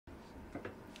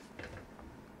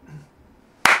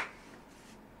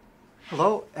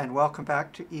Hello and welcome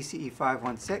back to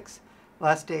ECE516.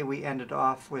 Last day we ended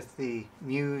off with the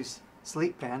Muse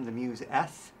sleep band, the Muse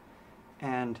S,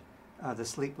 and the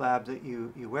sleep lab that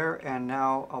you wear, and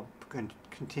now I'll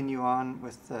continue on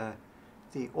with the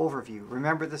overview.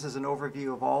 Remember, this is an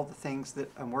overview of all the things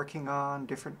that I'm working on,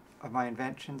 different of my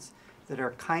inventions that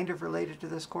are kind of related to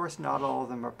this course. Not all of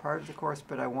them are part of the course,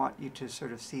 but I want you to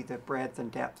sort of see the breadth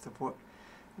and depth of what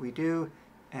we do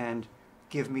and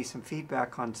give me some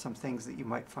feedback on some things that you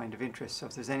might find of interest. So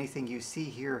if there's anything you see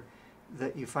here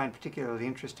that you find particularly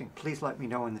interesting, please let me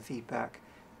know in the feedback,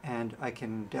 and I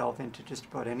can delve into just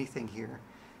about anything here.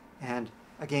 And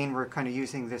again, we're kind of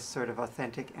using this sort of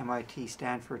authentic MIT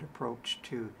Stanford approach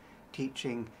to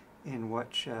teaching, in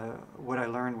which what I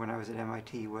learned when I was at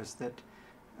MIT was that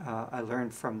I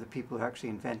learned from the people who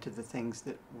actually invented the things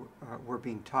that were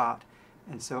being taught.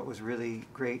 And so it was really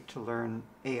great to learn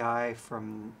AI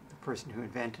from the person who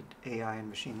invented AI and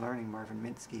machine learning, Marvin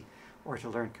Minsky, or to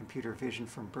learn computer vision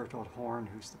from Bertolt Horn,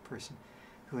 who's the person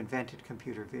who invented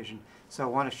computer vision. So I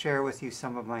want to share with you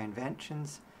some of my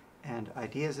inventions and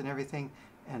ideas and everything.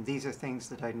 And these are things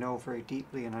that I know very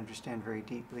deeply and understand very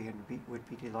deeply and would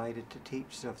be delighted to teach.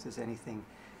 So if there's anything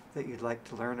that you'd like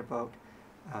to learn about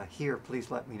here,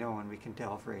 please let me know and we can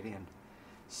delve right in.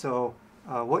 So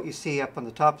what you see up on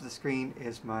the top of the screen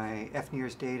is my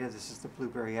FNIRS data. This is the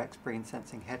Blueberry X brain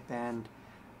sensing headband,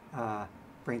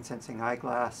 brain sensing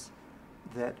eyeglass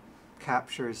that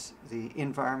captures the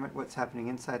environment, what's happening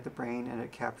inside the brain, and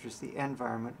it captures the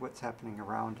environment, what's happening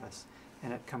around us,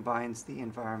 and it combines the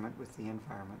environment with the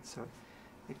environment. So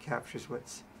it captures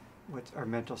what our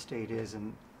mental state is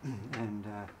and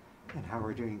how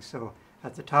we're doing. So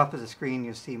at the top of the screen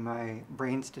you'll see my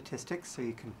brain statistics, so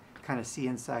you can kind of see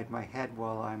inside my head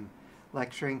while I'm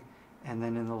lecturing, and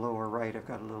then in the lower right I've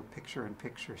got a little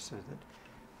picture-in-picture so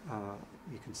that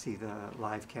you can see the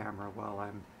live camera while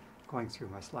I'm going through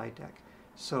my slide deck.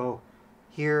 So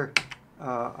here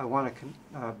I want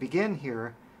to begin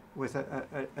here with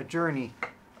a journey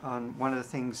on one of the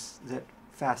things that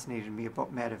fascinated me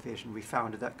about Metavision. We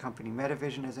founded that company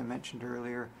Metavision, as I mentioned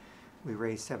earlier. We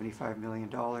raised $75 million.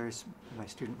 My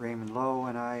student Raymond Lowe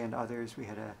and I and others, we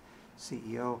had a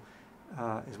CEO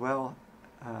as well,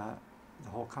 the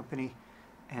whole company.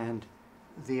 And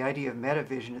the idea of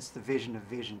Metavision is the vision of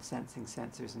vision, sensing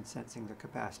sensors and sensing their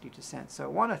capacity to sense. So I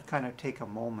want to kind of take a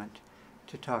moment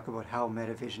to talk about how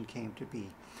Metavision came to be.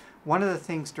 One of the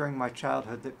things during my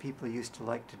childhood that people used to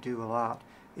like to do a lot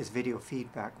is video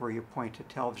feedback, where you point a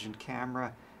television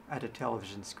camera at a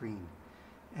television screen.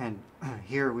 And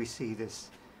here we see this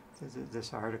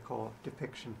article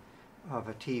depiction of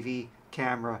a TV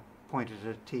camera pointed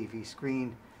at a TV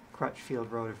screen.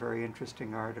 Crutchfield wrote a very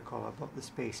interesting article about the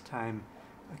space-time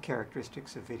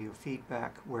characteristics of video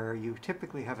feedback, where you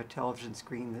typically have a television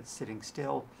screen that's sitting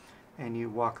still, and you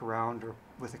walk around or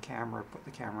with a camera, put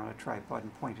the camera on a tripod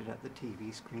and point it at the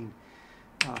TV screen.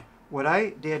 What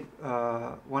I did,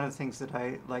 one of the things that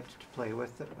I liked to play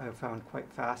with that I found quite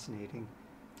fascinating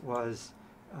was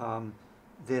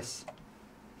this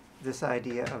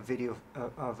idea of video,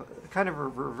 of kind of a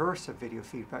reverse of video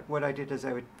feedback. What I did is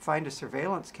I would find a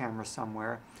surveillance camera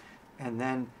somewhere and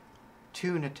then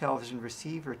tune a television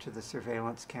receiver to the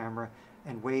surveillance camera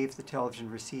and wave the television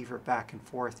receiver back and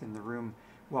forth in the room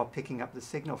while picking up the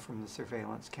signal from the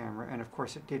surveillance camera. And of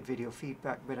course it did video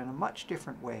feedback, but in a much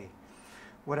different way.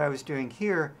 What I was doing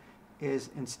here is,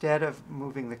 instead of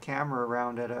moving the camera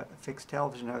around at a fixed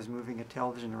television, I was moving a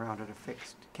television around at a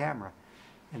fixed camera.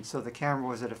 And so the camera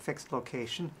was at a fixed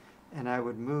location, and I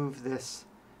would move this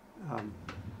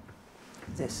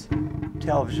this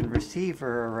television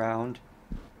receiver around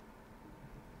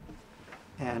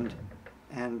and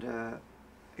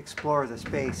explore the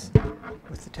space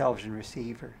with the television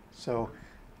receiver. So,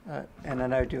 and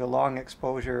then I would do a long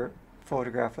exposure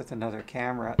photograph with another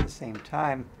camera at the same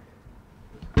time,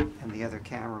 and the other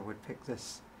camera would pick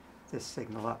this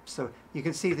signal up. So you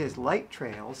can see there's light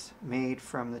trails made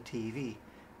from the TV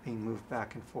being moved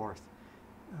back and forth.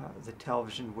 The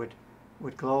television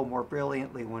would glow more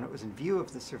brilliantly when it was in view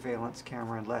of the surveillance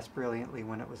camera and less brilliantly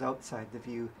when it was outside the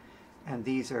view. And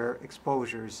these are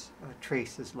exposures,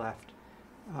 traces left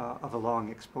of a long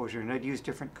exposure. And I'd use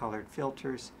different colored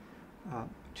filters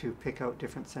to pick out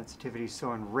different sensitivities.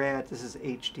 So in red, this is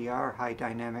HDR, high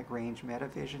dynamic range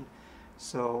Metavision.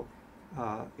 So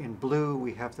in blue,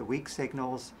 we have the weak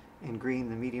signals, in green,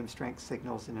 the medium strength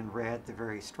signals, and in red, the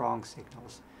very strong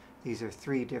signals. These are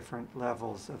three different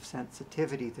levels of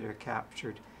sensitivity that are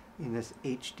captured in this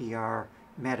HDR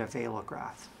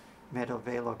metaveilograph.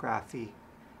 Metaveilography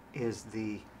is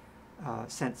the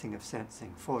sensing of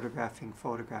sensing, photographing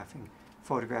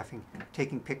photographing,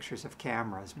 taking pictures of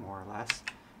cameras, more or less.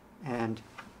 And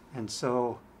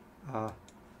so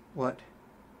what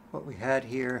we had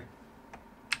here,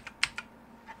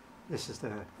 this is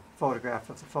the photograph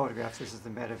of the photographs, this is the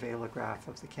metaveilograph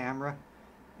of the camera,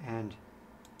 and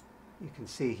you can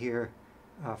see here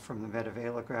from the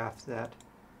metaveilograph that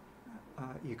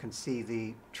you can see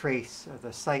the trace of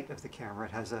the sight of the camera.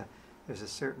 It has there's a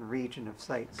certain region of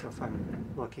sight, so if I'm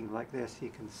looking like this, you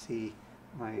can see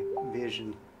my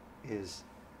vision is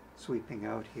sweeping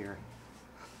out here.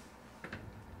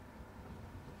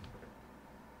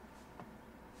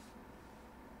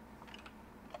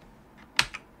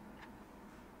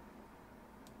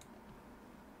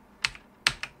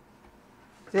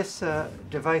 This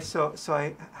device, so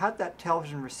I had that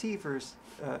television receivers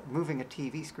moving a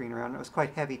TV screen around. It was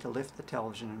quite heavy to lift the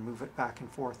television and move it back and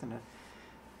forth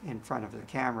in front of the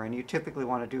camera. And you typically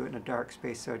want to do it in a dark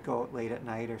space, so I'd go out late at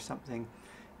night or something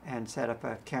and set up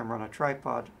a camera on a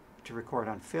tripod to record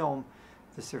on film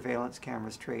the surveillance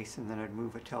camera's trace, and then I'd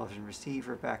move a television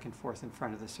receiver back and forth in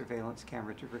front of the surveillance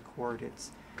camera to record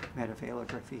its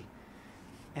metaveilography.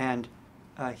 And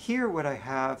here what I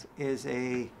have is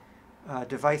a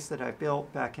device that I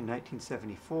built back in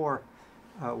 1974,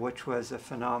 which was a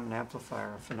phenomenon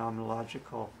amplifier, a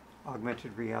phenomenological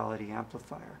augmented reality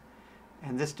amplifier.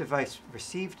 And this device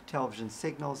received television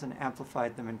signals and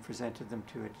amplified them and presented them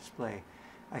to a display.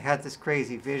 I had this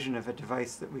crazy vision of a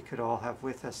device that we could all have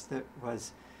with us that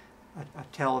was a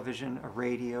television, a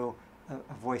radio,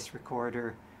 a voice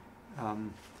recorder,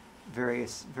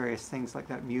 various things like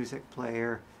that, music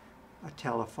player, a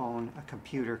telephone, a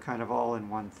computer, kind of all in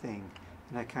one thing.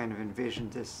 And I kind of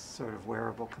envisioned this sort of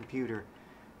wearable computer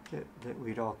that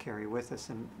we'd all carry with us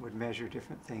and would measure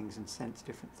different things and sense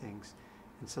different things.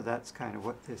 And so that's kind of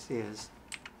what this is.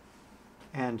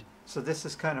 And so this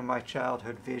is kind of my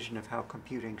childhood vision of how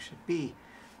computing should be.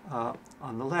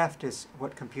 On the left is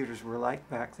what computers were like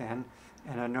back then.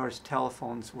 And I noticed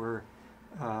telephones were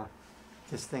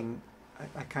this thing,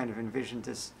 I kind of envisioned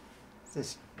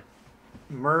this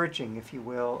merging, if you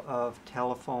will, of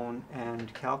telephone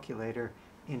and calculator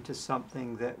into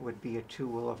something that would be a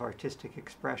tool of artistic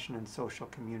expression and social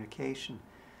communication.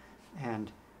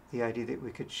 And the idea that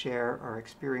we could share our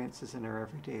experiences in our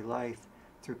everyday life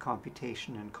through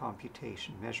computation and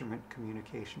computation, measurement,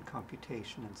 communication,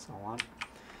 computation, and so on.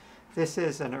 This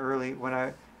is an early, when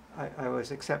I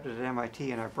was accepted at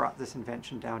MIT, and I brought this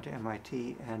invention down to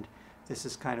MIT, and this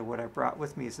is kind of what I brought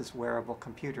with me, is this wearable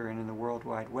computer. And in the World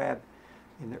Wide Web,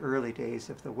 in the early days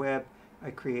of the web,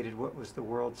 I created what was the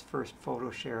world's first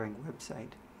photo sharing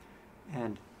website.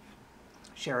 And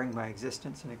sharing my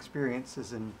existence and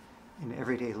experiences in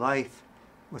everyday life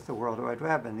with the World Wide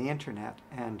Web and the internet,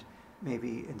 and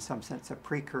maybe in some sense a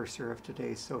precursor of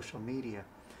today's social media.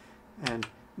 And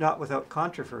not without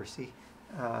controversy.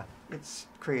 It's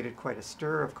created quite a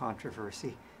stir of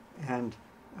controversy, and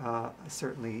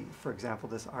certainly, for example,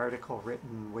 this article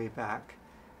written way back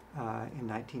in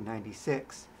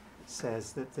 1996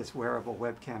 says that this wearable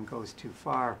webcam goes too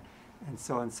far. And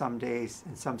so in some days,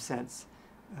 in some sense,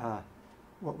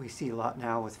 what we see a lot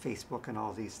now with Facebook and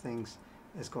all these things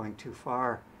is going too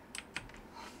far.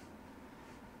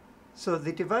 So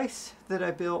the device that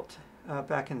I built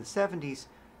back in the 70s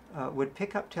would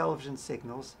pick up television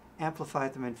signals, amplify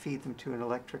them, and feed them to an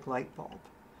electric light bulb.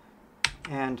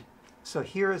 And so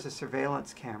here is a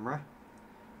surveillance camera.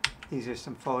 These are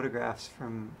some photographs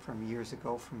from years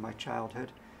ago, from my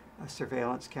childhood. A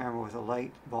surveillance camera with a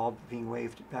light bulb being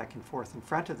waved back and forth in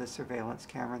front of the surveillance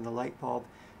camera, and the light bulb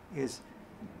is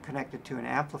connected to an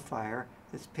amplifier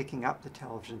that's picking up the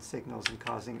television signals and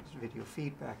causing its video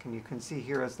feedback. And you can see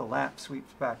here as the lamp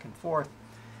sweeps back and forth,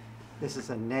 this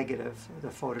is a negative, the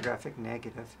photographic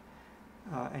negative.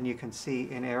 And you can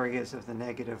see in areas of the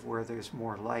negative where there's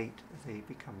more light, they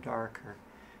become darker.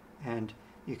 And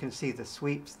you can see the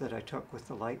sweeps that I took with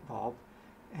the light bulb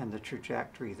and the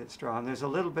trajectory that's drawn. There's a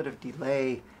little bit of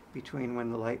delay between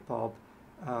when the light bulb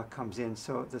comes in.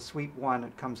 So the sweep one,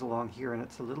 it comes along here, and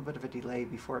it's a little bit of a delay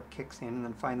before it kicks in, and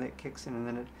then finally it kicks in, and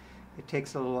then it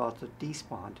takes a little while to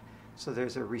despawn. So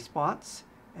there's a response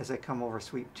as I come over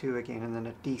sweep 2 again, and then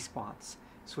a despawn.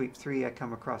 Sweep 3, I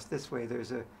come across this way,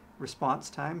 there's a response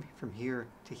time from here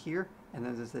to here, and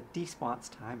then there's a despawn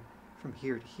time from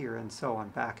here to here, and so on,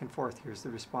 back and forth. Here's the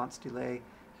response delay,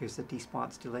 here's the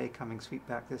despawn delay, coming sweep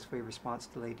back this way, response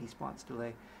delay, despawn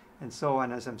delay, and so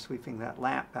on as I'm sweeping that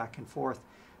lamp back and forth,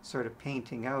 sort of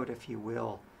painting out, if you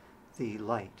will, the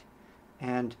light.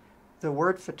 And the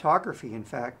word photography, in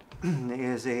fact,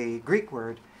 is a Greek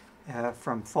word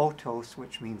from photos,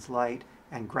 which means light,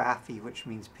 and graphy, which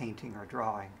means painting or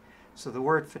drawing. So the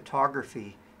word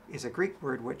photography is a Greek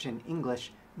word which in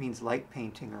English means light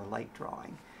painting or light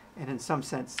drawing. And in some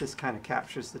sense, this kind of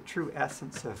captures the true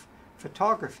essence of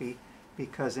photography,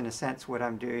 because in a sense what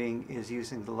I'm doing is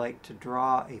using the light to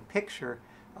draw a picture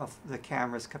of the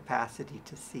camera's capacity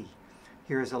to see.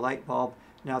 Here is a light bulb.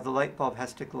 Now the light bulb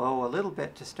has to glow a little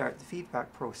bit to start the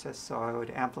feedback process, so I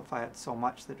would amplify it so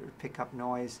much that it would pick up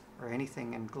noise or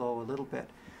anything and glow a little bit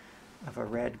of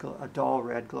a dull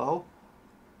red glow.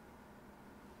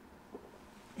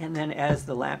 And then as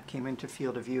the lamp came into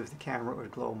field of view of the camera, it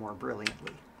would glow more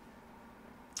brilliantly.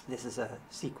 This is a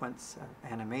sequence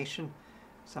animation,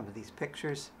 some of these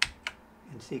pictures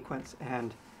in sequence,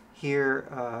 and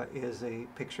here is a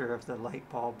picture of the light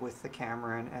bulb with the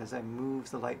camera, and as I move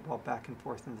the light bulb back and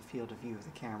forth in the field of view of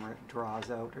the camera, it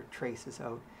draws out or traces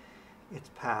out its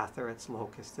path or its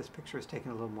locus. This picture was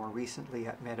taken a little more recently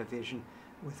at Metavision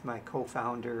with my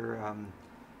co-founder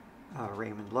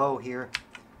Raymond Lowe here.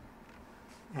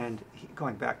 And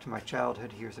going back to my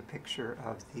childhood, here's a picture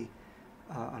of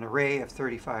an array of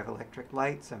 35 electric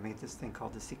lights. I made this thing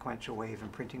called the sequential wave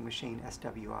imprinting machine,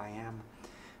 SWIM.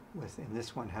 In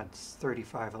this one had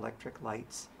 35 electric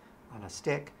lights on a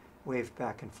stick, waved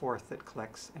back and forth, that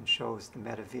collects and shows the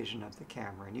metavision of the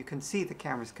camera. And you can see the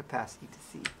camera's capacity to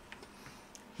see.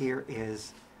 Here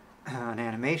is an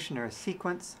animation or a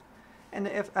sequence. And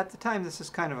at the time, this is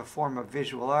kind of a form of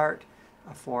visual art,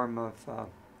 a form of a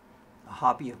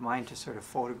hobby of mine to sort of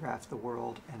photograph the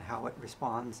world and how it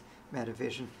responds,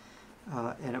 metavision.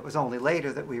 And it was only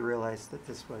later that we realized that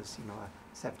this was,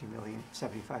 a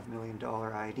 $75 million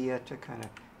idea to kind of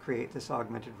create this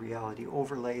augmented reality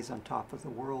overlays on top of the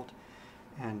world.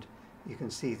 And you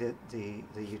can see that the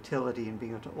utility in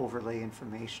being able to overlay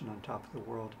information on top of the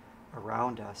world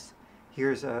around us.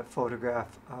 Here's a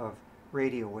photograph of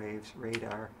radio waves,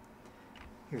 radar.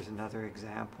 Here's another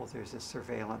example. There's a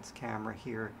surveillance camera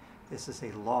here. This is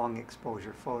a long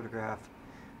exposure photograph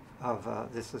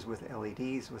of, this is with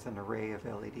LEDs, with an array of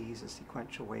LEDs, a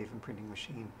sequential wave imprinting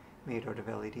machine made out of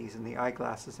LEDs. And the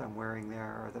eyeglasses I'm wearing there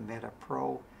are the Meta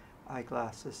Pro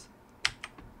eyeglasses.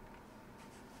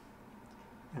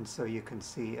 And so you can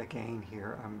see again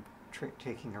here, I'm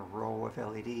taking a row of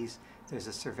LEDs. There's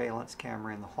a surveillance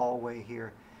camera in the hallway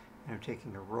here, and I'm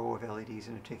taking a row of LEDs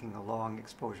and I'm taking a long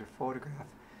exposure photograph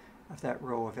of that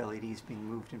row of LEDs being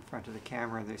moved in front of the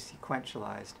camera, and they're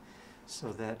sequentialized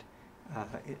so that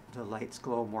the lights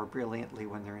glow more brilliantly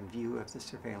when they're in view of the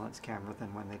surveillance camera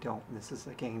than when they don't. And this is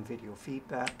again video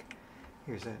feedback.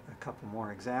 Here's a couple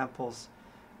more examples.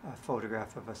 A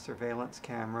photograph of a surveillance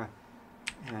camera,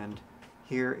 and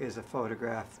here is a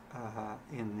photograph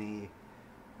in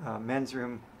the men's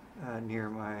room near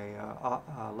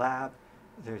my lab.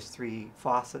 There's 3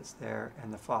 faucets there,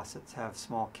 and the faucets have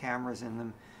small cameras in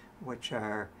them, which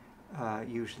are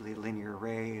usually linear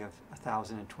array of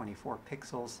 1024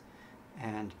 pixels,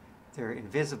 and they're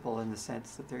invisible in the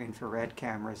sense that they're infrared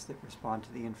cameras that respond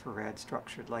to the infrared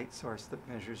structured light source that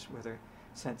measures whether it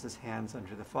senses hands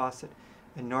under the faucet.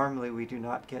 And normally we do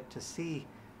not get to see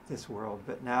this world,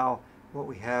 but now what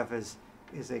we have is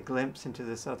a glimpse into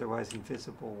this otherwise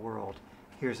invisible world.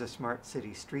 Here's a smart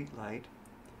city street light.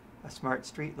 A smart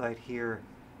street light here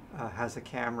has a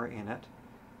camera in it,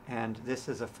 and this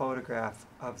is a photograph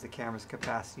of the camera's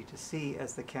capacity to see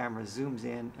as the camera zooms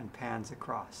in and pans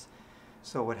across.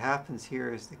 So what happens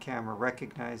here is the camera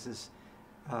recognizes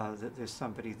that there's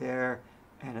somebody there,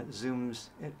 and it zooms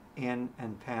it in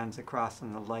and pans across,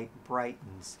 and the light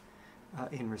brightens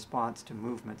in response to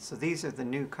movement. So these are the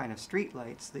new kind of street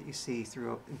lights that you see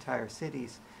throughout entire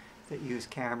cities that use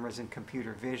cameras and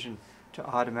computer vision to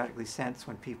automatically sense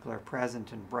when people are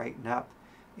present and brighten up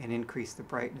and increase the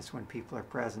brightness when people are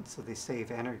present, so they save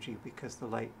energy because the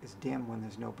light is dim when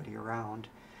there's nobody around.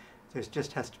 There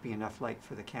just has to be enough light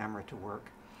for the camera to work.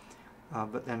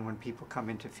 But then when people come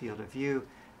into field of view,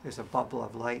 there's a bubble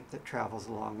of light that travels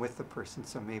along with the person,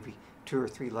 so maybe 2 or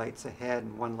 3 lights ahead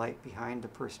and 1 light behind the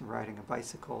person riding a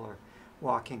bicycle or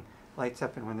walking lights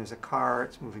up, and when there's a car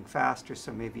it's moving faster,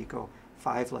 so maybe you go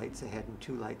 5 lights ahead and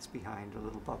 2 lights behind, a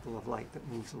little bubble of light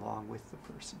that moves along with the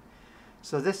person.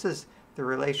 So this is the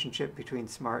relationship between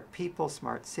smart people,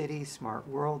 smart cities, smart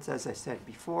worlds. As I said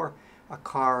before, a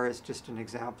car is just an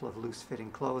example of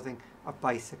loose-fitting clothing. A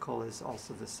bicycle is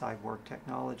also the cyborg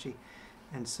technology.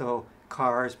 And so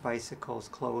cars, bicycles,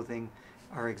 clothing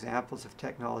are examples of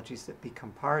technologies that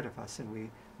become part of us, and we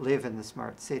live in the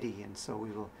smart city, and so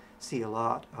we will see a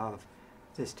lot of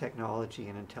this technology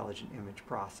in intelligent image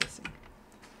processing.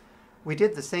 We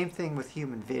did the same thing with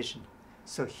human vision.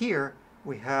 So here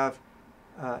we have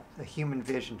the human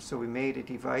vision. So we made a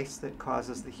device that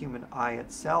causes the human eye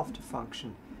itself to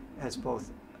function as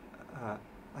both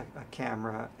a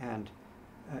camera and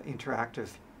interactive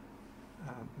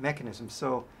mechanism.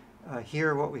 So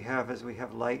here what we have is we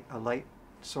have a light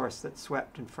source that's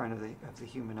swept in front of the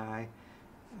human eye,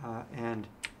 and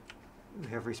we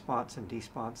have response and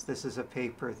desponse. This is a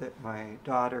paper that my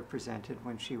daughter presented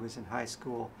when she was in high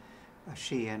school.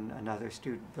 She and another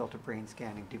student built a brain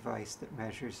scanning device that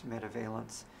measures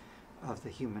metavalence of the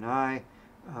human eye,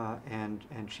 and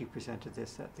she presented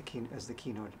this at as the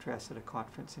keynote address at a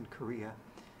conference in Korea.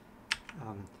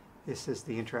 This is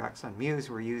the interaxon muse.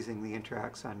 We're using the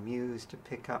interaxon muse to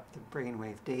pick up the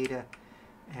brainwave data,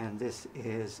 and this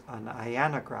is an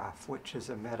ionograph, which is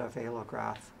a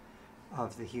metavalograph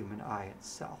of the human eye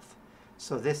itself.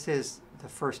 So this is the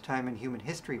first time in human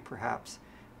history, perhaps,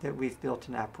 that we've built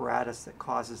an apparatus that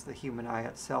causes the human eye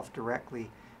itself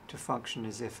directly to function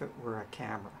as if it were a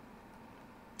camera.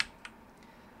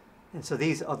 And so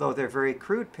these, although they're very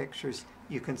crude pictures,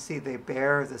 you can see they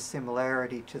bear the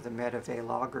similarity to the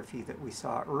metavalography that we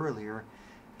saw earlier,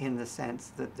 in the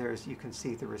sense that you can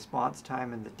see the response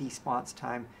time and the desponse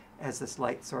time as this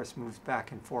light source moves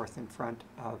back and forth in front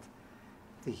of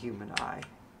the human eye.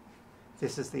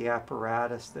 This is the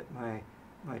apparatus that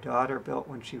my daughter built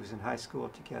when she was in high school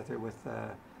together with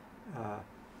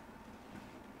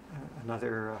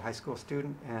another high school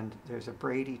student, and there's a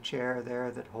Brady chair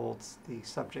there that holds the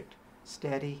subject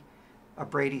steady. A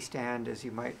Brady stand, as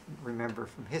you might remember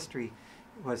from history,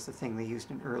 was the thing they used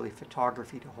in early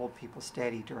photography to hold people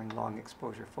steady during long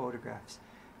exposure photographs.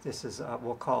 This is,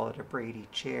 we'll call it a Brady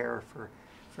chair for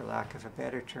lack of a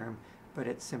better term, but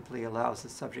it simply allows the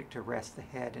subject to rest the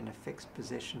head in a fixed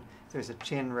position. There's a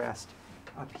chin rest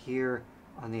up here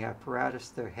on the apparatus,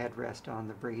 the head rest on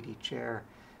the Brady chair,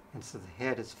 and so the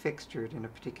head is fixtured in a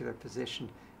particular position,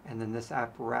 and then this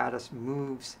apparatus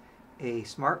moves a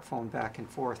smartphone back and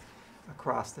forth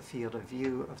across the field of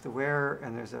view of the wearer,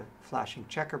 and there's a flashing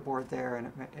checkerboard there,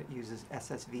 and it uses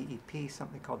SSVEP,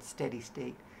 something called steady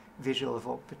state visual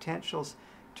evoked potentials,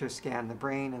 to scan the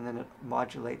brain, and then it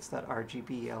modulates that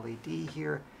RGB LED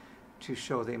here to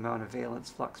show the amount of valence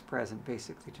flux present,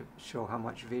 basically to show how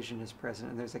much vision is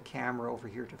present. And there's a camera over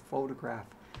here to photograph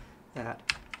that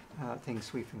thing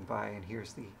sweeping by, and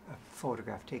here's the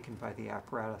photograph taken by the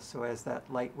apparatus. So as that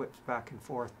light whips back and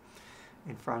forth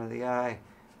in front of the eye,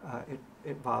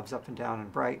 it bobs up and down in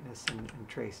brightness and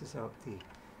traces out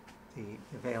the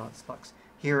valence flux.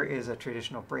 Here is a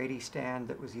traditional Brady stand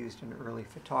that was used in early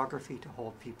photography to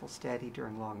hold people steady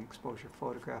during long exposure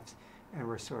photographs, and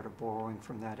we're sort of borrowing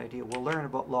from that idea. We'll learn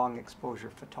about long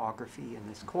exposure photography in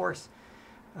this course,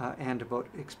 and about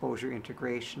exposure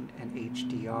integration and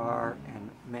HDR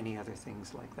and many other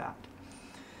things like that.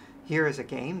 Here is a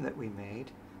game that we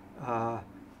made.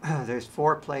 There's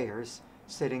 4 players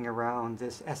sitting around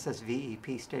this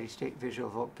SSVEP, Steady State Visual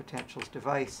Evoked Potentials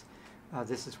device.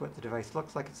 This is what the device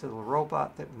looks like. It's a little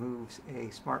robot that moves a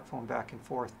smartphone back and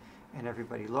forth, and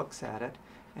everybody looks at it.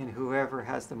 And whoever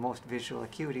has the most visual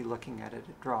acuity looking at it,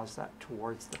 it draws that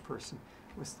towards the person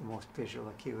with the most visual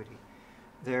acuity.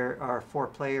 There are 4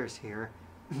 players here,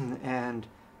 and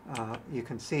you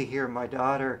can see here my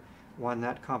daughter won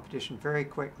that competition very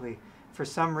quickly. For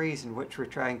some reason, which we're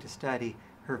trying to study,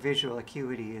 her visual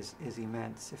acuity is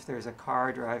immense. If there's a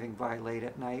car driving by late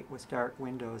at night with dark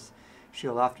windows,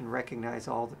 she'll often recognize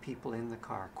all the people in the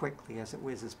car quickly as it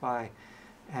whizzes by.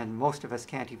 And most of us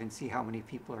can't even see how many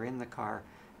people are in the car,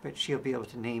 but she'll be able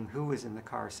to name who is in the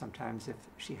car sometimes if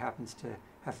she happens to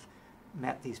have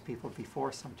met these people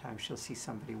before. Sometimes she'll see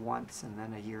somebody once, and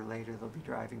then a year later they'll be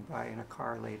driving by in a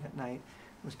car late at night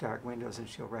with dark windows, and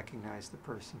she'll recognize the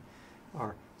person.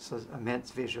 Or so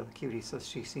immense visual acuity, so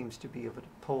she seems to be able to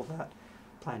pull that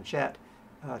planchette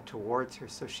towards her,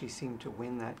 so she seemed to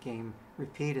win that game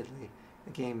repeatedly,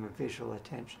 a game of visual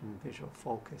attention and visual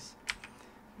focus.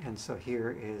 And so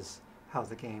here is how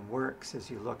the game works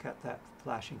as you look at that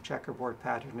flashing checkerboard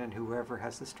pattern, and whoever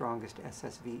has the strongest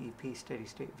SSVEP, Steady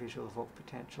State Visual Evoked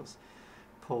Potentials,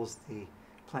 pulls the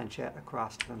planchette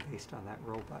across to them based on that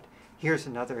robot. Here's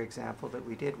another example that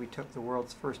we did. We took the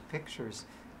world's first pictures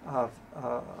of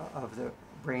the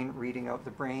brain, reading out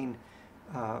the brain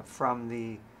from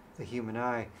the human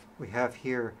eye. We have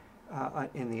here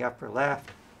in the upper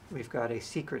left, we've got a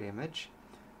secret image,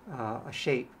 a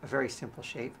shape, a very simple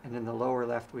shape, and in the lower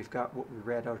left we've got what we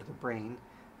read out of the brain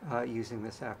using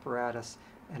this apparatus.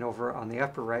 And over on the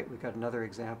upper right we've got another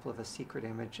example of a secret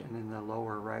image, and in the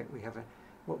lower right we have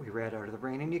what we read out of the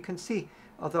brain. And you can see,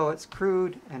 although it's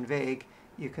crude and vague,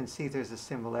 you can see there's a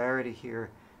similarity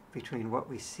here between what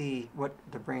we see, what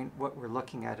we're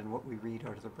looking at, and what we read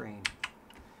out of the brain.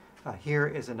 Here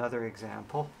is another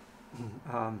example.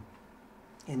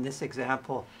 In this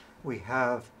example, we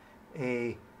have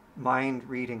a mind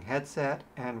reading headset,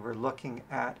 and we're looking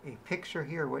at a picture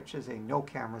here which is a no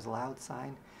cameras allowed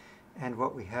sign, and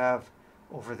what we have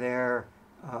over there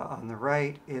on the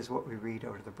right is what we read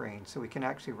out of the brain. So we can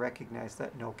actually recognize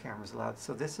that no cameras allowed.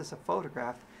 So this is a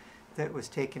photograph that was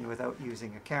taken without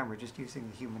using a camera, just using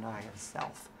the human eye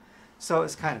itself. So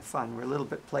it's kind of fun. We're a little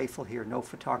bit playful here. No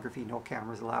photography, no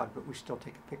cameras allowed, but we still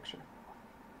take a picture.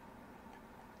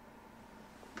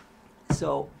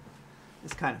 So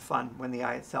it's kind of fun when the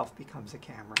eye itself becomes a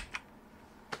camera.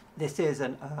 This is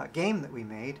a game that we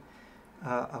made,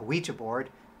 a Ouija board,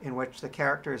 in which the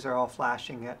characters are all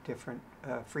flashing at different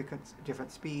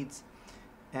different speeds,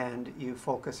 and you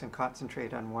focus and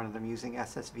concentrate on one of them using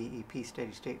SSVEP,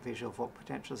 steady state visual evoked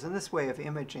potentials. And this way of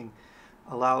imaging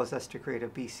allows us to create a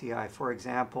BCI. For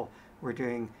example, we're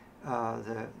doing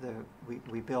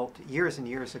we built years and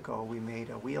years ago. We made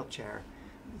a wheelchair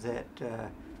that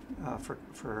for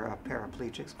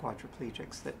paraplegics,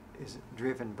 quadriplegics, that is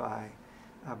driven by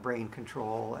brain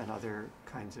control and other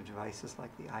kinds of devices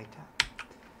like the iTap.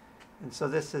 And so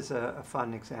this is a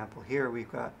fun example. Here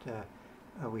we've got,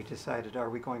 we decided,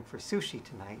 are we going for sushi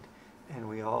tonight? And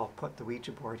we all put the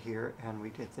Ouija board here, and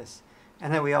we did this.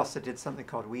 And then we also did something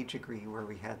called Ouija Agree, where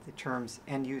we had the terms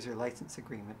end user license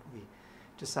agreement. We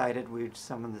decided we'd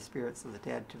summon the spirits of the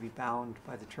dead to be bound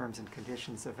by the terms and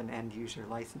conditions of an end user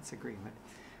license agreement,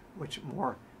 which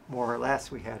more or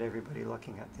less we had everybody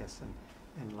looking at this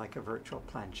and like a virtual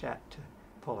planchette to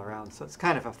pull around. So it's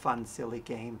kind of a fun, silly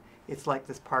game. It's like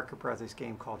this Parker Brothers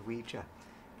game called Ouija,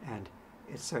 and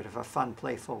it's sort of a fun,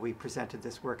 playful. We presented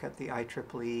this work at the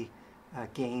IEEE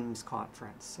Games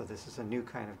Conference. So this is a new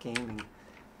kind of gaming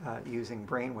using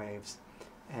brainwaves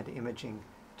and imaging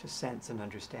to sense and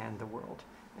understand the world.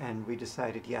 And we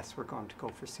decided, yes, we're going to go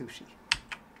for sushi.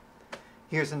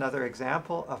 Here's another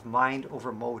example of mind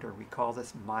over motor. We call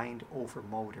this mind over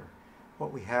motor.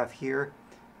 What we have here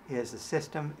is a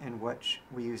system in which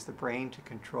we use the brain to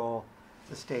control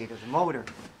the state of the motor.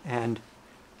 And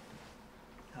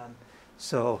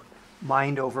so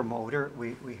mind over motor,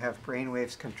 we have brain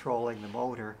waves controlling the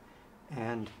motor,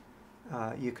 and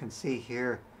you can see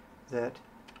here that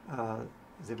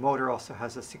the motor also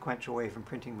has a sequential wave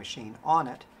imprinting machine on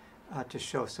it to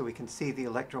show, so we can see the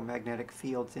electromagnetic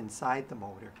fields inside the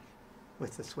motor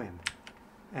with the swim.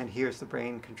 And here's the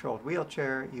brain-controlled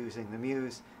wheelchair using the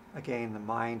Muse. Again, the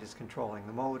mind is controlling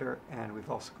the motor, and we've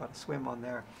also got a swim on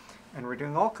there. And we're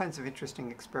doing all kinds of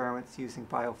interesting experiments using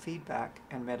biofeedback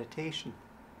and meditation.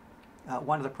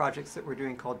 One of the projects that we're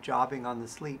doing, called Jobbing on the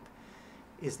Sleep,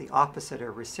 is the opposite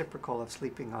or reciprocal of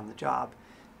sleeping on the job.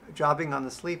 Jobbing on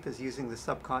the sleep is using the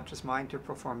subconscious mind to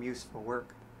perform useful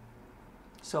work.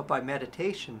 So by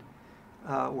meditation,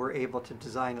 we're able to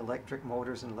design electric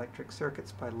motors and electric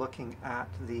circuits by looking at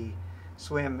the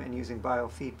swim and using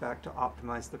biofeedback to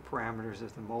optimize the parameters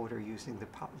of the motor using the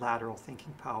lateral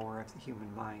thinking power of the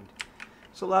human mind.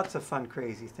 So lots of fun,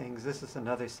 crazy things. This is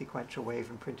another sequential wave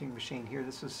imprinting machine here.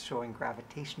 This is showing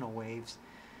gravitational waves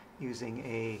using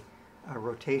a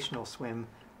rotational swim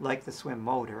like the swim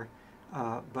motor,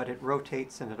 but it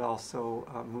rotates and it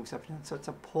also moves up and down. So it's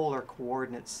a polar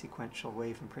coordinates sequential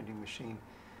wave imprinting machine,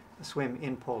 a swim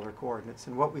in polar coordinates.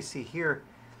 And what we see here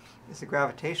is a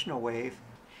gravitational wave.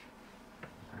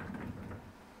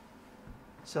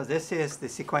 So this is the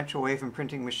sequential wave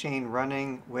imprinting machine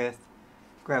running with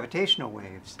gravitational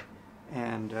waves,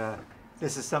 and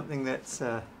this is something that's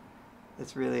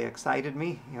really excited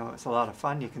me. You know, it's a lot of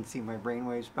fun. You can see my brain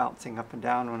waves bouncing up and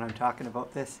down when I'm talking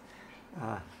about this.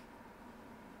 Let's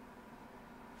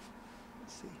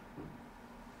see.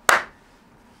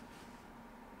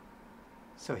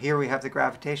 So here we have the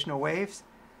gravitational waves.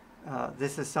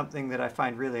 This is something that I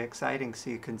find really exciting, so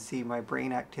you can see my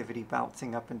brain activity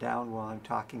bouncing up and down while I'm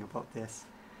talking about this,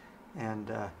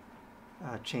 and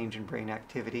change in brain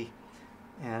activity.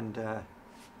 And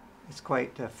it's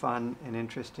quite a fun and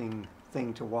interesting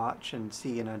thing to watch and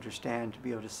see and understand, to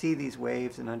be able to see these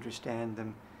waves and understand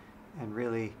them and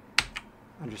really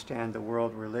understand the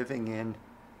world we're living in.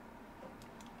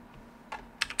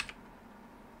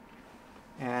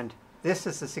 And this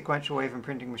is the sequential wave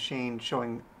imprinting machine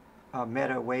showing a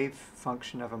meta wave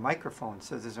function of a microphone.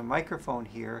 So there's a microphone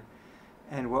here,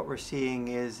 and what we're seeing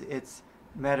is its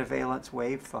metavalence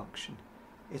wave function,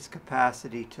 its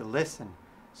capacity to listen.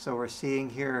 So we're seeing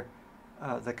here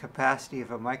the capacity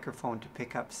of a microphone to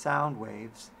pick up sound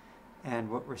waves, and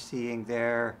what we're seeing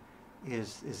there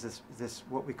is this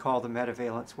what we call the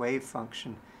metavalence wave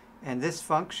function. And this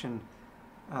function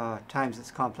times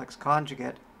its complex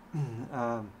conjugate,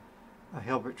 a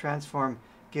Hilbert transform,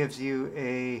 gives you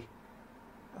a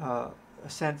a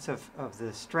sense of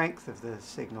the strength of the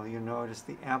signal, you notice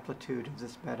the amplitude of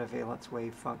this metavalence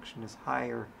wave function is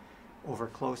higher over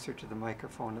closer to the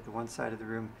microphone at the one side of the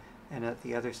room, and at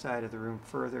the other side of the room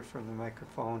further from the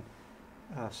microphone.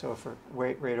 So if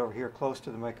we're right over here close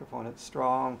to the microphone, it's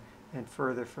strong, and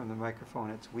further from the microphone,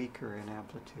 it's weaker in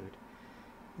amplitude.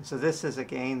 And so this is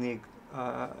again the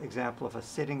example of a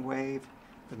sitting wave.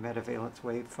 The metavalence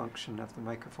wave function of the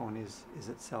microphone is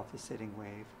itself a sitting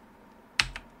wave.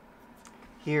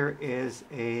 Here is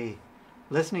a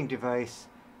listening device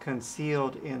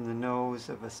concealed in the nose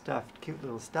of a stuffed, cute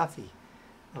little stuffy.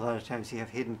 A lot of times you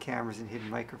have hidden cameras and hidden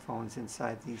microphones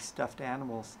inside these stuffed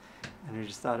animals, and I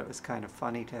just thought it was kind of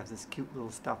funny to have this cute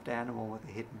little stuffed animal with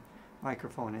a hidden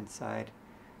microphone inside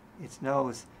its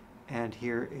nose. And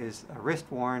here is a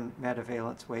wrist-worn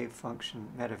metavalence wave function,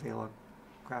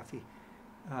 metavalography,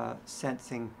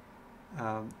 sensing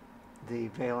the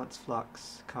valence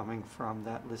flux coming from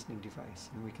that listening device.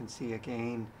 And we can see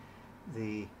again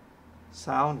the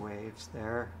sound waves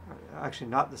there, actually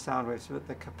not the sound waves, but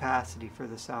the capacity for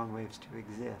the sound waves to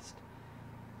exist.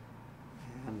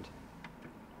 And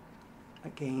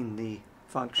again the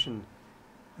function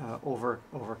over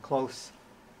close,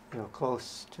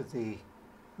 close to the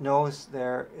nose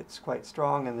there, it's quite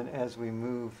strong, and then as we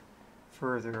move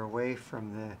further away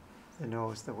from the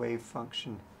nose, the wave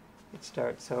function, it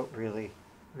starts out really,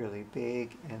 really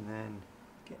big and then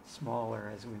gets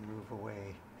smaller as we move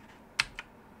away.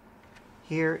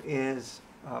 Here is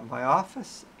my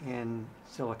office in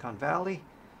Silicon Valley,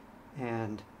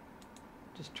 and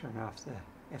just turn off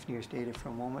the FNIRS data for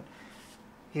a moment.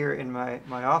 Here in my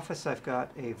office, I've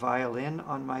got a violin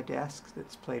on my desk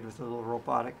that's played with a little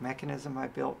robotic mechanism I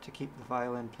built to keep the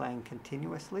violin playing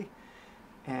continuously.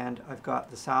 And I've got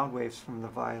the sound waves from the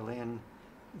violin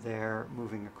there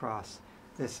moving across.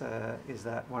 This is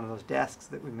one of those desks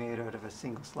that we made out of a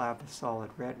single slab of solid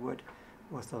redwood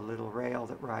with a little rail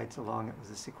that rides along it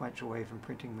with a sequential wave and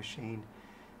printing machine.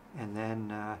 And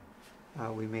then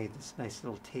we made this nice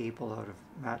little table out of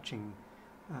matching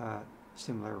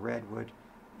similar redwood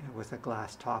with a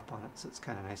glass top on it, so it's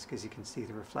kind of nice because you can see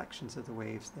the reflections of the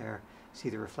waves there. See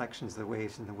the reflections of the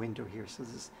waves in the window here. So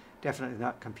this is definitely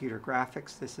not computer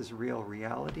graphics. This is real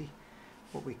reality,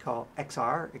 what we call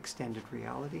XR, extended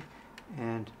reality.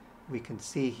 And we can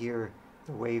see here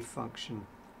the wave function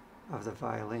of the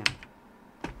violin.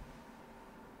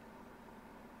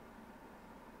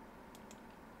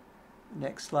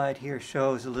 Next slide here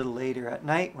shows a little later at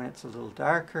night when it's a little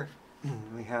darker.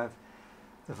 We have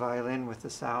the violin with the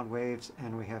sound waves,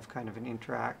 and we have kind of an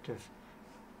interactive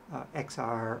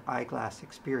XR eyeglass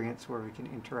experience where we can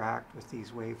interact with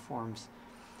these waveforms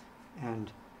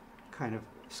and kind of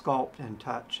sculpt and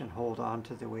touch and hold on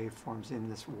to the waveforms in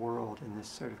this world, in this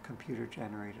sort of computer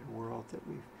generated world that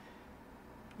we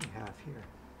have here.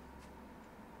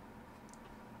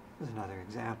 There's another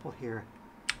example here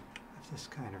of this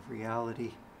kind of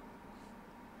reality.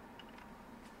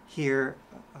 Here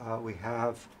we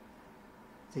have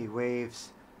the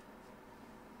waves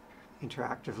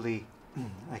interactively.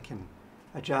 I can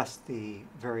adjust the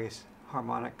various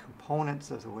harmonic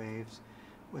components of the waves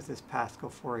with this Pascal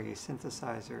Fourier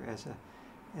synthesizer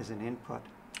as an input.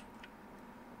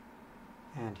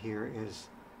 And here is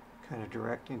kind of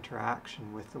direct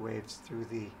interaction with the waves through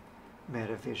the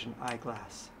MetaVision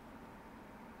eyeglass.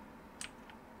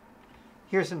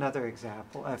 Here's another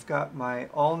example. I've got my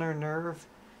ulnar nerve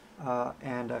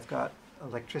and I've got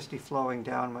electricity flowing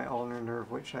down my ulnar nerve,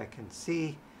 which I can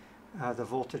see. The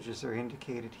voltages are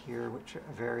indicated here, which are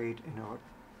varied,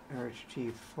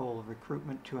 RHG full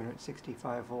recruitment,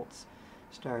 265 volts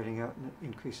starting out, and it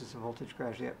increases the voltage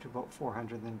gradually up to about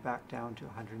 400, then back down to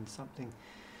 100 and something.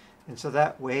 And so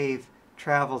that wave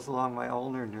travels along my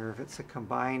ulnar nerve. It's a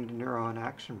combined neuron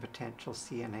action potential,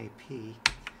 CNAP.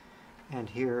 And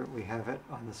here we have it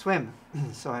on the swim.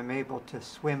 So I'm able to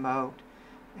swim out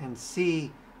and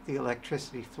see the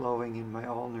electricity flowing in my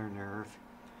ulnar nerve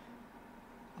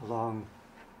along.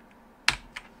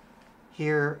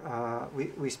 Here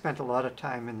we spent a lot of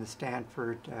time in the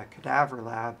Stanford cadaver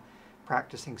lab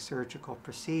practicing surgical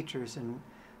procedures and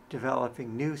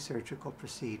developing new surgical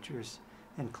procedures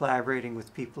and collaborating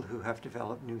with people who have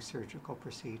developed new surgical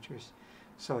procedures.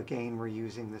 So again, we're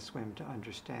using the swim to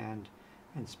understand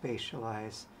and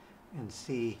spatialize and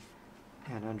see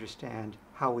and understand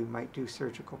how we might do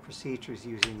surgical procedures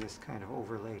using this kind of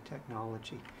overlay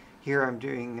technology. Here I'm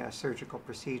doing a surgical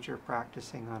procedure,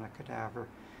 practicing on a cadaver,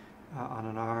 on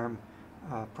an arm,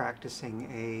 practicing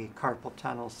a carpal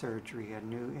tunnel surgery, a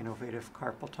new innovative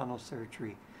carpal tunnel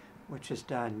surgery, which is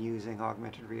done using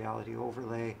augmented reality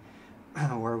overlay,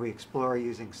 where we explore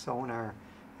using sonar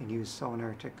and use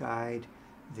sonar to guide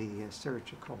the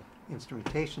surgical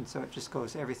instrumentation. So it just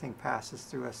goes, everything passes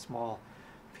through a small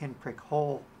pinprick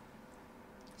hole,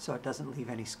 so it doesn't leave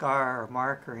any scar or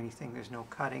mark or anything. There's no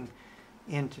cutting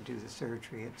in to do the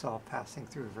surgery. It's all passing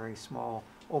through a very small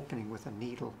opening with a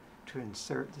needle to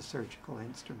insert the surgical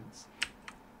instruments.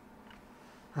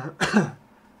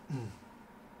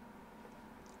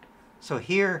 So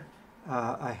here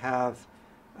I have,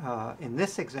 in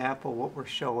this example, what we're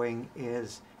showing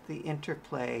is the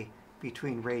interplay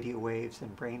between radio waves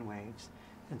and brain waves.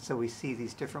 And so we see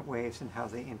these different waves and how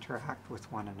they interact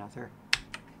with one another.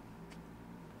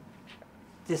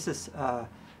 This is a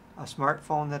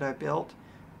smartphone that I built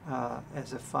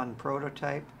as a fun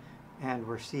prototype, and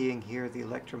we're seeing here the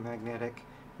electromagnetic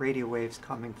radio waves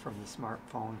coming from the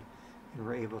smartphone, and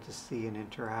we're able to see and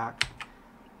interact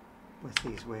with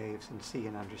these waves and see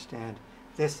and understand.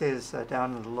 This is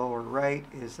down in the lower right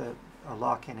is a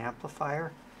lock-in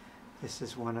amplifier. This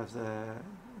is one of the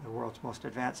world's most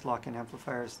advanced lock-in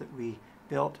amplifiers that we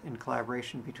built in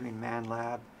collaboration between Man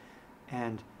Lab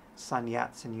and Sun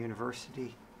Yat-sen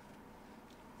University.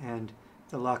 And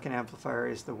the lock-in amplifier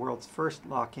is the world's first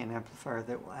lock-in amplifier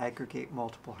that will aggregate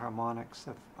multiple harmonics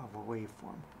of a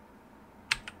waveform.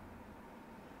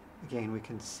 Again, we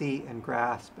can see and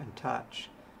grasp and touch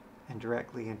and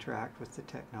directly interact with the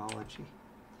technology.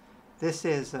 This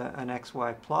is an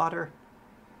XY plotter,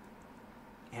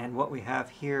 and what we have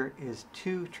here is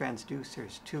two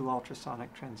transducers, two ultrasonic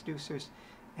transducers,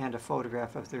 and a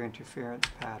photograph of their interference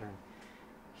pattern.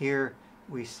 Here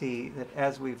we see that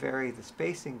as we vary the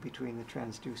spacing between the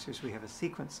transducers, we have a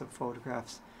sequence of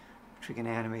photographs which we can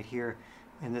animate here,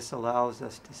 and this allows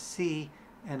us to see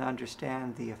and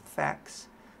understand the effects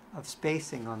of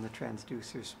spacing on the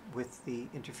transducers with the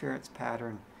interference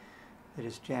pattern that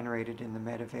is generated in the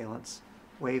metavalence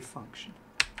wave function.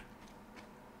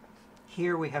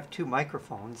 Here we have two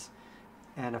microphones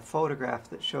and a photograph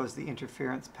that shows the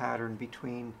interference pattern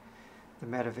between the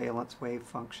metavalence wave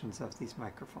functions of these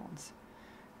microphones.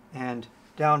 And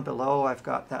down below I've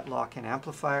got that lock-in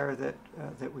amplifier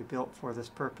that we built for this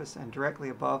purpose, and directly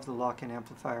above the lock-in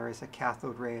amplifier is a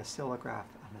cathode ray oscillograph,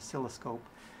 an oscilloscope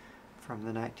from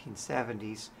the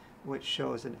 1970s, which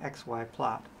shows an XY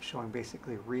plot showing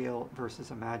basically real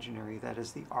versus imaginary. That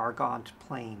is the argand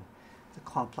plane, the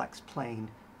complex plane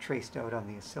traced out on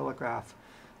the oscillograph,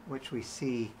 which we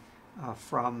see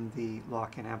from the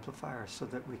lock-in amplifier, so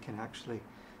that we can actually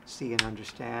see and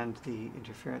understand the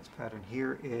interference pattern.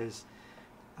 Here is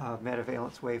a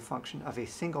metavalence wave function of a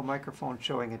single microphone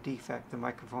showing a defect. The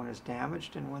microphone is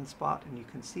damaged in one spot, and you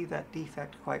can see that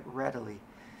defect quite readily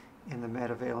in the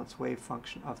metavalence wave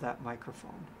function of that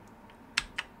microphone.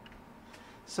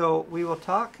 So we will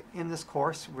talk in this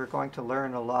course, we're going to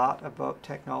learn a lot about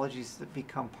technologies that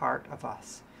become part of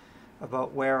us,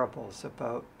 about wearables,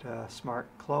 about smart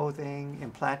clothing,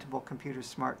 implantable computers,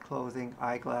 smart clothing,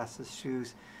 eyeglasses,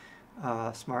 shoes,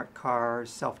 smart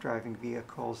cars, self-driving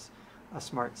vehicles,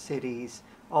 smart cities,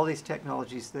 all these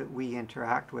technologies that we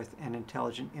interact with, and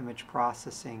intelligent image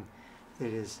processing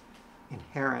that is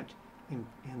inherent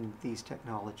in these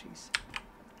technologies.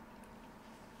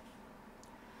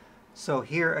 So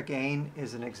here again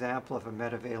is an example of a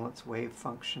metavalence wave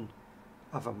function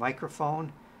of a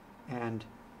microphone, and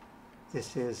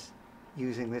this is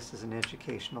using this as an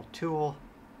educational tool.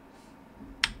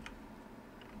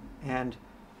 And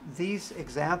these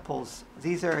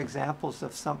are examples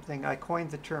of something, I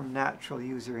coined the term natural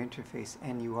user interface,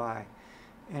 NUI.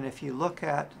 And if you look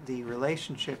at the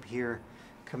relationship here,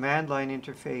 command line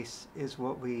interface is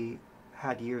what we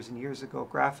had years and years ago.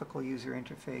 Graphical user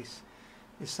interface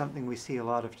is something we see a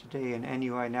lot of today, and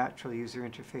NUI, natural user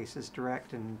interface, is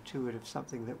direct and intuitive,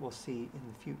 something that we'll see in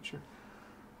the future.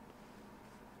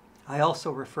 I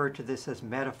also refer to this as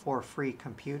metaphor-free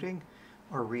computing,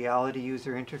 or reality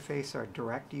user interface, or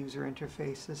direct user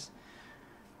interfaces.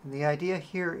 And the idea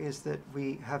here is that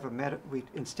we have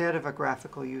instead of a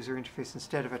graphical user interface,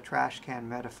 instead of a trash can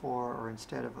metaphor, or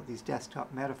instead of these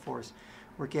desktop metaphors,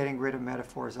 we're getting rid of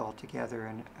metaphors altogether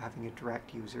and having a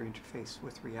direct user interface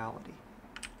with reality.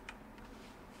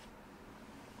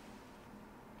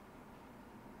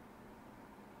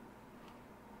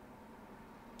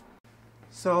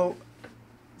 So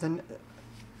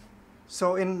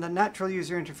in the natural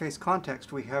user interface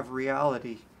context, we have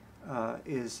reality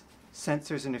is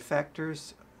sensors and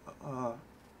effectors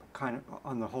kind of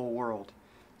on the whole world.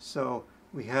 So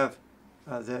we have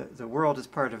the world is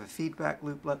part of a feedback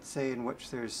loop, let's say, in which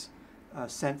there's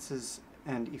senses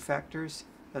and effectors.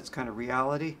 That's kind of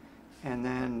reality. And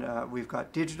then we've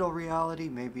got digital reality.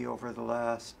 Maybe over the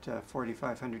last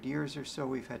 4,500 years or so,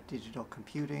 we've had digital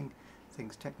computing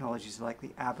things, technologies like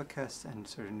the abacus and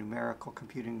sort of numerical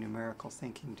computing, numerical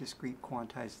thinking, discrete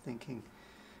quantized thinking.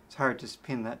 It's hard to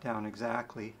pin that down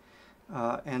exactly.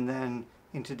 And then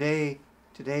in today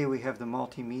we have the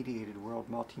multi-mediated world.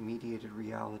 Multi-mediated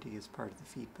reality is part of the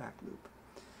feedback loop.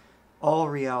 All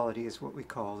reality is what we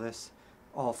call this,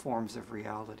 all forms of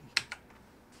reality.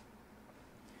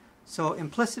 So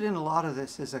implicit in a lot of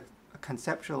this is a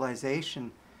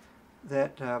conceptualization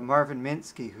that Marvin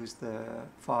Minsky, who's the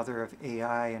father of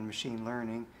AI and machine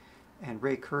learning, and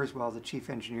Ray Kurzweil, the chief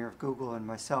engineer of Google, and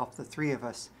myself, the three of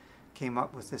us came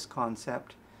up with this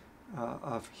concept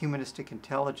of humanistic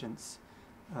intelligence,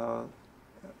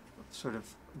 sort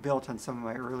of built on some of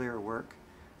my earlier work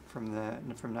from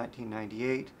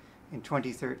 1998. In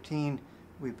 2013,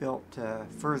 we built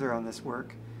further on this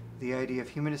work. The idea of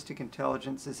humanistic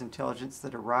intelligence is intelligence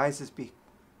that arises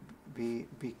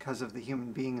because of the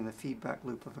human being in the feedback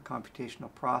loop of a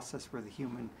computational process where the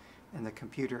human and the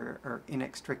computer are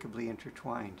inextricably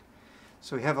intertwined.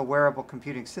 So we have a wearable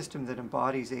computing system that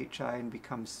embodies HI and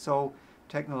becomes so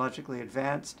technologically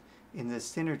advanced in this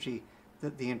synergy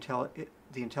that the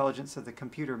intelligence of the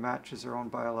computer matches our own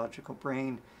biological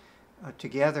brain.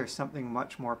 Together, something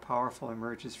much more powerful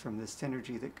emerges from this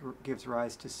synergy that gives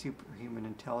rise to superhuman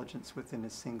intelligence within a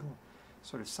single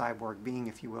sort of cyborg being,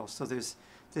 if you will. So there's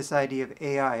this idea of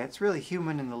AI. It's really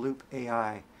human-in-the-loop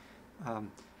AI.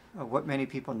 What many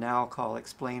people now call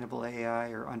explainable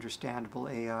AI or understandable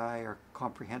AI or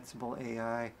comprehensible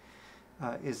AI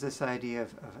is this idea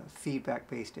of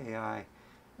feedback-based AI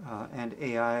and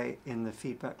AI in the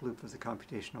feedback loop of the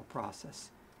computational process.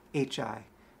 HI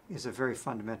is a very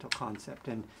fundamental concept,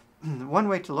 and one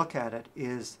way to look at it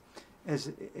is as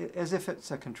if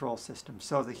it's a control system.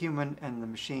 So the human and the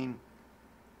machine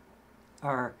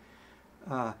are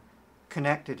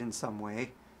connected in some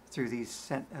way through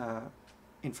these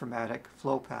informatic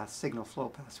flow paths, signal flow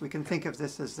paths. We can think of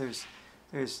this as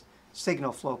there's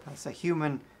signal flow paths. A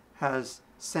human has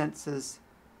senses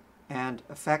and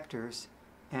effectors,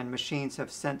 and machines have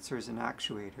sensors and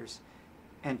actuators.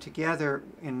 And together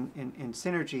in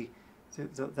synergy,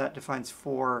 that defines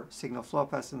 4 signal flow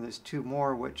paths, and there's 2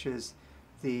 more, which is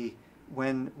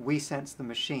when we sense the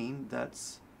machine,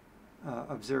 that's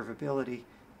observability,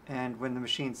 and when the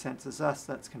machine senses us,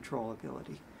 that's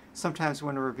controllability. Sometimes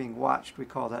when we're being watched, we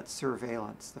call that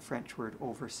surveillance, the French word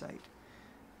oversight.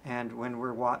 And when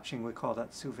we're watching, we call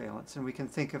that surveillance. And we can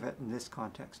think of it in this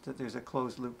context, that there's a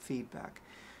closed loop feedback.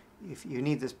 If you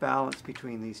need this balance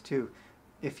between these two,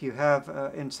 if you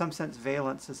have, in some sense,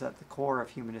 valence is at the core of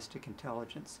humanistic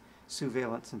intelligence.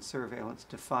 Surveillance and surveillance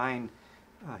define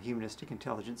humanistic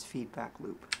intelligence feedback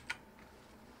loop.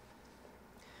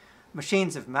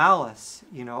 Machines of malice,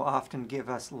 often give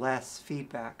us less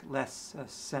feedback, less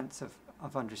sense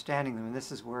of understanding them, and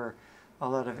this is where a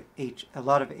lot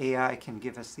of AI can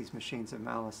give us these machines of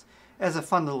malice. As a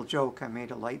fun little joke, I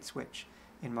made a light switch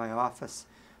in my office,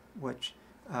 which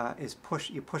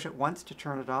you push it once to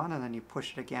turn it on, and then you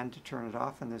push it again to turn it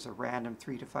off, and there's a random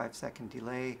 3 to 5 second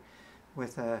delay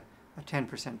with a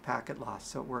 10% packet loss,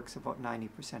 so it works about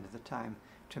 90% of the time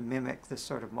to mimic this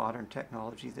sort of modern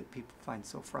technology that people find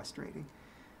so frustrating.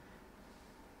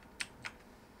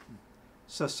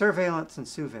 So surveillance and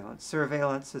surveillance.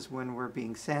 Surveillance is when we're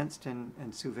being sensed, and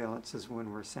surveillance is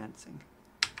when we're sensing.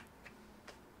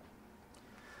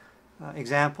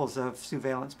 Examples of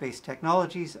surveillance-based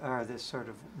technologies are this sort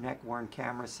of neck-worn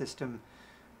camera system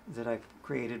that I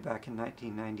created back in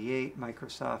 1998.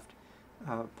 Microsoft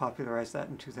popularized that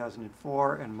in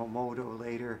 2004, and Momodo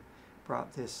later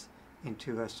brought this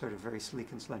into a sort of very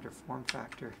sleek and slender form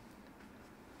factor.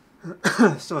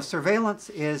 So surveillance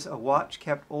is a watch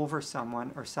kept over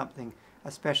someone or something,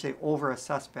 especially over a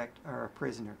suspect or a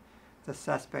prisoner. The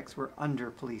suspects were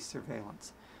under police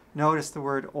surveillance. Notice the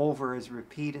word over is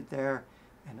repeated there,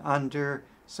 and under,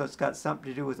 so it's got something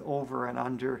to do with over and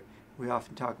under. We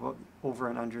often talk about over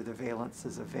and under, the valence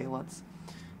is a valence.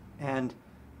 And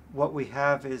what we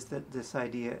have is that this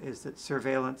idea is that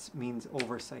surveillance means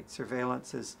oversight.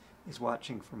 Surveillance is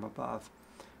watching from above.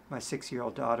 My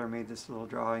 6-year-old daughter made this little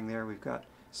drawing there. We've got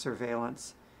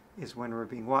surveillance is when we're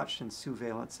being watched, and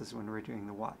surveillance is when we're doing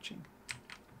the watching.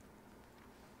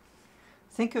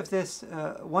 Think of this,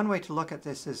 one way to look at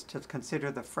this is to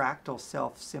consider the fractal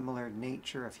self-similar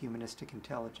nature of humanistic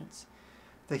intelligence.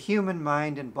 The human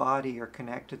mind and body are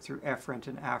connected through efferent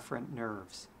and afferent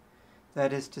nerves.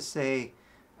 That is to say,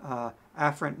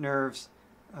 afferent nerves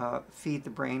feed the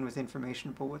brain with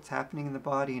information about what's happening in the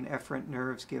body, and efferent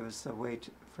nerves give us a way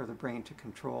for the brain to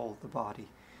control the body.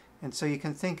 And so you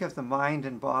can think of the mind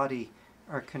and body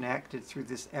are connected through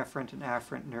this efferent and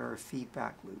afferent nerve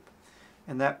feedback loop.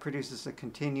 and that produces a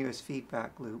continuous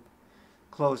feedback loop,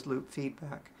 closed loop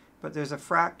feedback. But there's a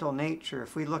fractal nature.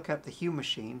 If we look at the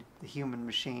human-machine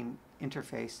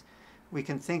interface, we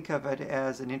can think of it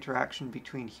as an interaction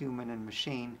between human and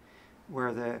machine,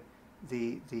 where the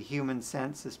human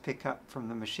senses pick up from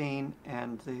the machine,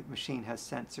 and the machine has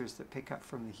sensors that pick up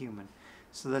from the human.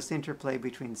 So this interplay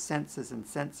between senses and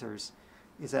sensors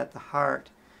is at the heart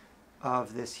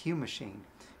of this human-machine.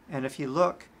 And if you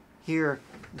look here,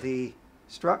 the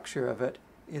structure of it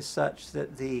is such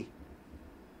that the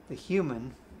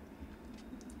human,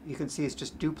 you can see, it's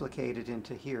just duplicated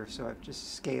into here. So I've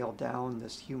just scaled down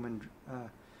this human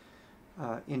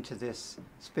into this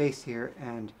space here,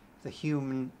 and the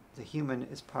human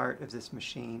is part of this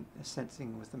machine,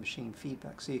 sensing with the machine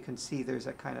feedback. So you can see there's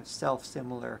a kind of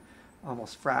self-similar,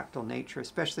 almost fractal nature,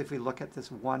 especially if we look at this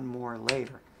one more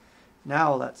layer.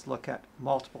 Now let's look at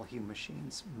multiple human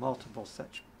machines, multiple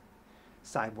such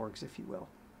cyborgs, if you will.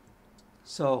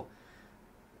 So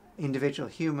individual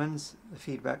humans, the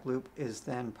feedback loop is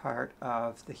then part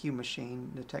of the human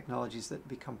machine, the technologies that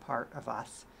become part of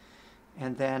us.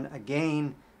 And then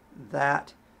again,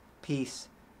 that piece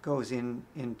goes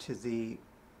into the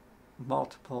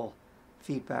multiple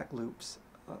feedback loops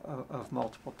of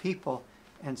multiple people.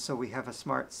 And so we have a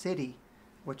smart city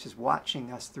which is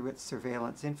watching us through its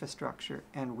surveillance infrastructure,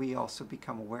 and we also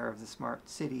become aware of the smart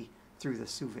city through the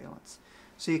surveillance.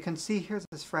 So you can see here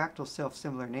this fractal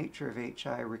self-similar nature of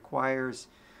HI requires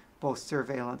both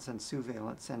surveillance and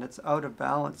surveillance, and it's out of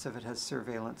balance if it has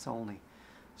surveillance only.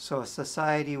 So a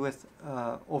society with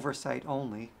oversight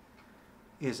only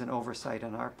is an oversight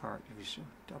on our part. If you show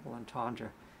double entendre,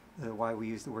 why we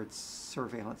use the word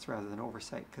surveillance rather than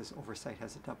oversight, because oversight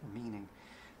has a double meaning.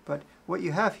 But what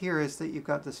you have here is that you've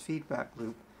got this feedback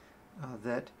loop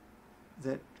that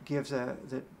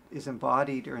is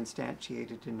embodied or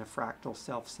instantiated in a fractal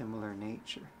self-similar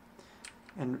nature.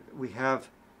 And we have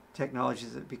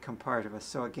technologies that become part of us.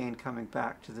 So again, coming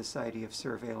back to this idea of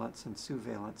surveillance and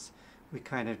surveillance, we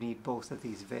kind of need both of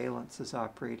these valences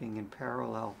operating in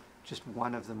parallel. Just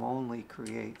one of them only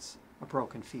creates a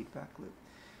broken feedback loop.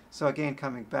 So again,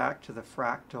 coming back to the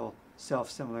fractal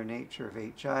self-similar nature of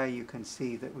HI, you can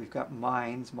see that we've got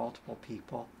minds, multiple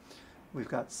people. We've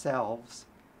got selves,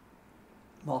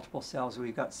 multiple selves.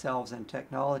 We've got selves and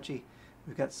technology.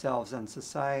 We've got selves and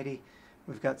society.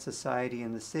 We've got society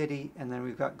in the city, and then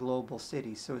we've got global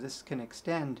cities. So this can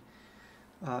extend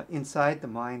inside the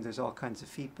mind. There's all kinds of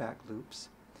feedback loops.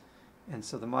 And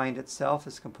so the mind itself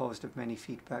is composed of many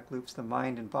feedback loops. The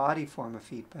mind and body form a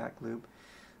feedback loop.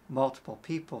 Multiple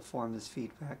people form this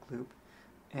feedback loop.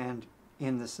 And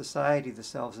in the society, the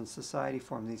selves in society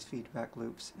form these feedback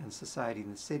loops, and society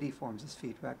in the city forms this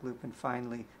feedback loop. And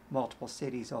finally, multiple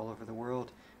cities all over the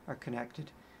world are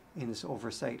connected in this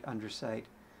oversight-undersight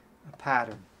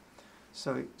pattern.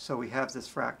 So we have this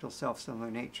fractal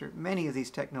self-similar nature. Many of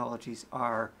these technologies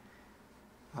are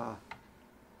of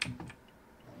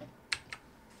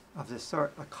this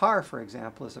sort. A car, for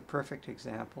example, is a perfect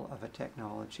example of a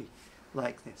technology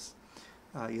like this.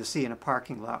 You'll see in a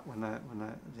parking lot when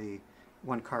the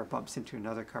one car bumps into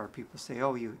another car, people say,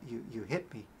 "Oh, you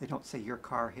hit me." They don't say, "Your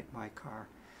car hit my car."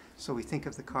 So we think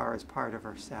of the car as part of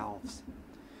ourselves.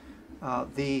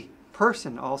 The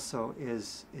person also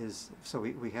is so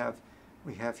we have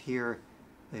here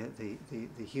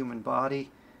the human body.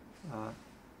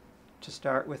 To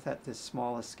start with, at this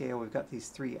smallest scale, we've got these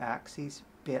three axes: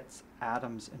 bits,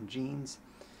 atoms, and genes.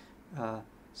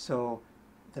 So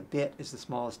the bit is the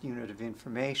smallest unit of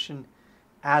information.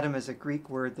 Atom is a Greek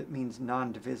word that means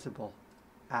non-divisible.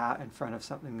 A in front of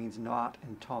something means not,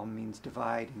 and tom means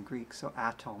divide in Greek, so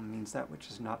atom means that which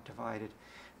is not divided.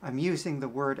 I'm using the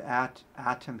word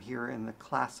atom here in the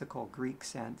classical Greek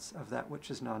sense of that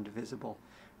which is non-divisible,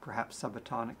 perhaps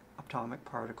subatomic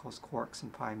particles, quarks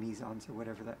and pi mesons, or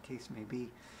whatever that case may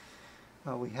be.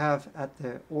 We have at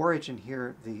the origin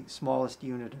here the smallest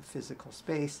unit of physical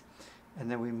space,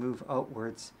 and then we move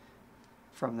outwards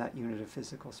from that unit of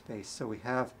physical space. So we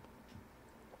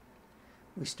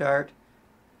start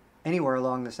anywhere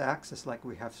along this axis, like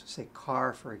we have, say,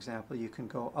 car, for example. You can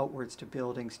go outwards to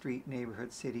building, street,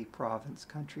 neighborhood, city, province,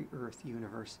 country, earth,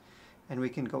 universe. And we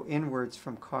can go inwards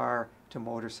from car to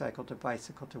motorcycle to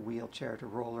bicycle to wheelchair to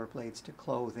rollerblades to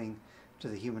clothing to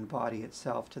the human body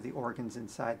itself to the organs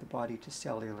inside the body to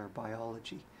cellular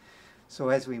biology. So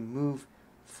as we move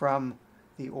from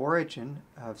the origin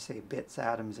of, say, bits,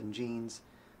 atoms, and genes,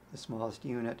 the smallest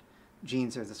unit.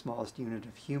 Genes are the smallest unit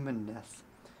of humanness,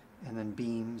 and then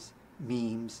beams,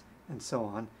 memes, and so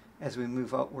on. As we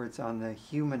move outwards on the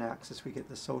human axis, we get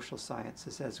the social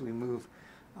sciences. As we move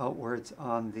outwards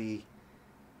on the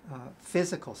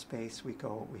physical space, we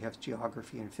have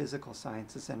geography and physical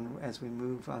sciences, and as we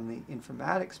move on the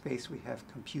informatics space, we have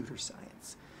computer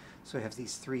science. So we have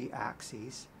these three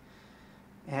axes,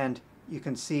 and you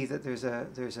can see that there's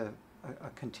a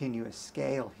continuous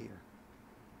scale here.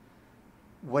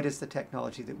 What is the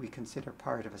technology that we consider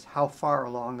part of us? How far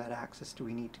along that axis do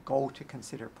we need to go to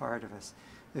consider part of us?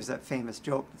 There's that famous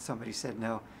joke that somebody said,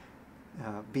 now,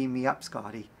 beam me up,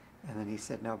 Scotty. And then he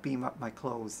said, now beam up my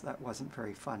clothes. That wasn't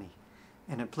very funny.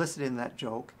 And implicit in that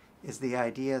joke is the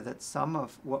idea that some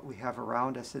of what we have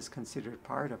around us is considered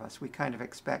part of us. We kind of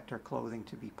expect our clothing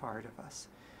to be part of us.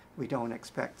 We don't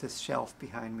expect this shelf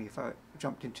behind me. If I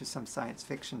jumped into some science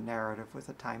fiction narrative with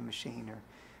a time machine or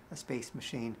a space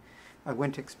machine, I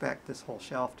wouldn't expect this whole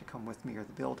shelf to come with me or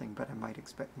the building, but I might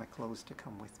expect my clothes to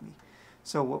come with me.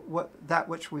 So that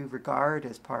which we regard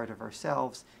as part of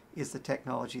ourselves is the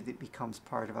technology that becomes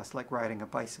part of us, like riding a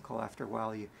bicycle. After a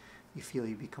while, you feel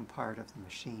you become part of the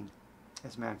machine.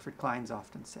 As Manfred Klein's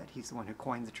often said, he's the one who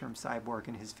coined the term cyborg,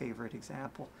 and his favorite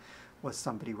example was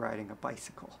somebody riding a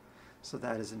bicycle. So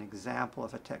that is an example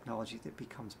of a technology that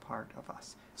becomes part of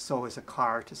us. So is a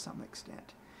car to some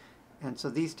extent. And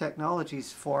so these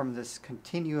technologies form this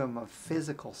continuum of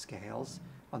physical scales.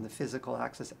 On the physical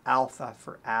axis, alpha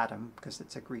for atom, because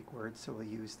it's a Greek word, so we'll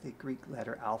use the Greek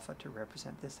letter alpha to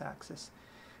represent this axis.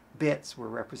 Bits we're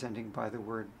representing by the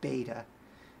word beta,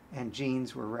 and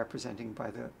genes we're representing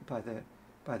by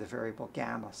the variable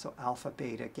gamma. So alpha,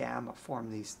 beta, gamma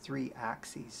form these three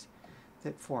axes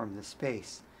that form the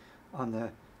space. On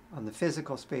the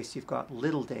physical space, you've got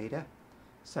little data,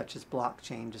 such as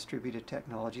blockchain, distributed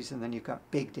technologies, and then you've got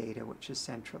big data, which is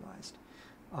centralized.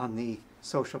 On the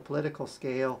social political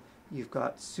scale, you've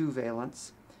got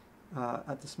surveillance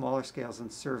at the smaller scales and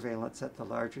surveillance at the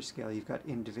larger scale. You've got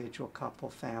individual, couple,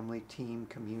 family, team,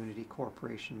 community,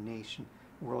 corporation, nation,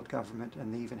 world government,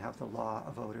 and they even have the law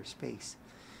of outer space.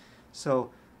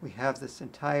 So we have this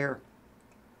entire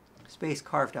space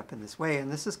carved up in this way, and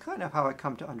this is kind of how I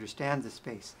come to understand this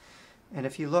space. And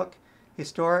if you look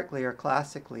historically or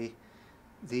classically,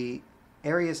 the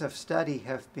areas of study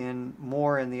have been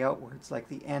more in the outwards, like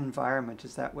the environment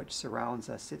is that which surrounds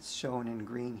us. It's shown in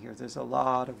green here. There's a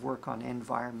lot of work on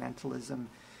environmentalism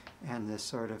and this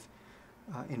sort of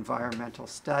environmental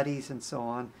studies and so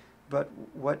on. But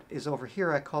what is over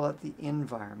here, I call it the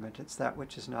environment. It's that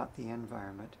which is not the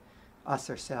environment, us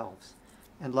ourselves.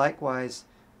 And likewise,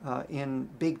 in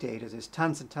big data, there's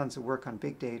tons and tons of work on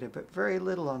big data, but very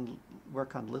little on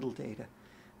work on little data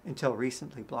until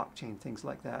recently, blockchain, things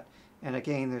like that. And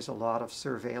again, there's a lot of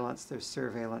surveillance. There's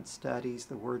surveillance studies.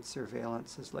 The word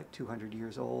surveillance is like 200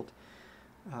 years old.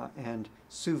 And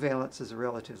surveillance is a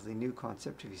relatively new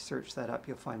concept. If you search that up,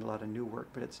 you'll find a lot of new work,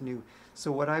 but it's new.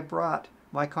 So what I brought,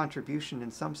 my contribution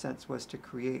in some sense, was to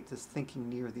create this thinking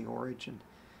near the origin.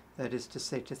 That is to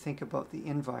say, to think about the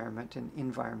environment and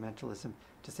environmentalism,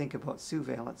 to think about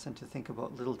surveillance and to think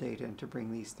about little data, and to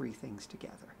bring these three things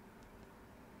together.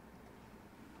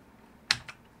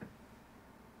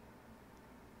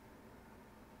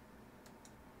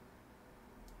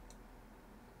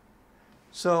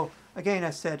 So again, I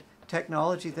said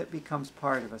technology that becomes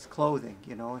part of us. Clothing,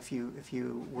 you know, if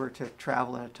you were to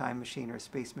travel in a time machine or a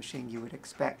space machine, you would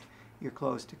expect your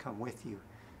clothes to come with you.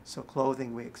 So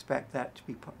clothing, we expect that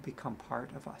to become part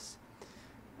of us.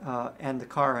 And the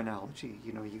car analogy,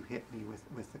 you know, you hit me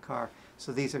with the car.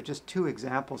 So these are just two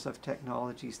examples of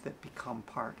technologies that become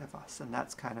part of us, and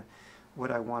that's kind of what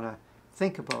I want to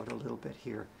think about a little bit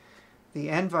here. The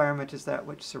environment is that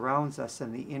which surrounds us,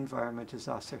 and the environment is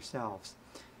us ourselves.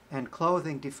 And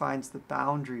clothing defines the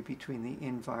boundary between the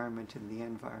environment and the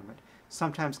environment.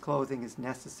 Sometimes clothing is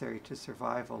necessary to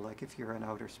survival, like if you're in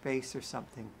outer space or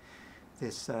something,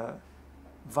 this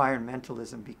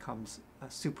environmentalism becomes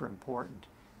super important,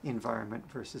 environment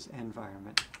versus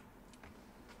environment.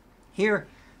 Here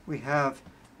we have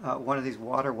one of these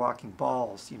water walking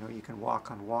balls. You know, you can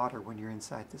walk on water when you're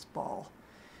inside this ball.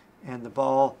 And the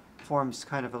ball forms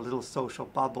kind of a little social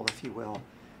bubble, if you will.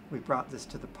 We brought this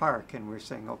to the park and we're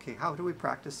saying, okay, how do we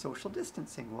practice social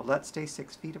distancing? Well, let's stay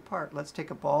 6 feet apart. Let's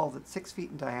take a ball that's 6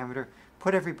 feet in diameter,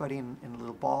 put everybody in a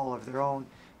little ball of their own,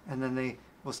 and then they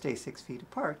will stay 6 feet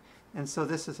apart. And so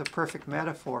this is a perfect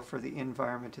metaphor for the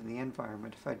environment and the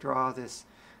environment. If I draw this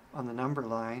on the number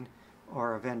line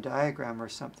or a Venn diagram or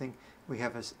something, we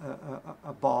have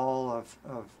a ball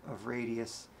of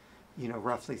radius, you know,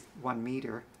 roughly 1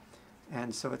 meter.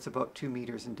 And so it's about 2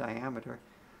 meters in diameter.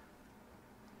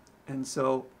 And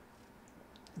so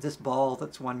this ball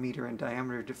that's 1 meter in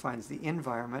diameter defines the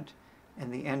environment,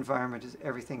 and the environment is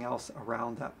everything else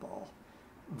around that ball.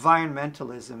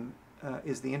 Environmentalism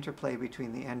is the interplay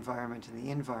between the environment and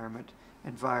the environment.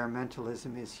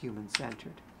 Environmentalism is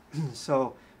human-centered.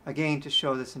 So again, to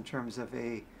show this in terms of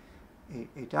a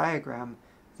diagram,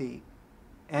 the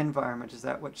environment is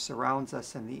that which surrounds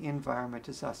us, and the environment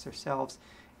is us ourselves.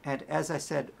 And as I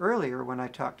said earlier when I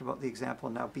talked about the example,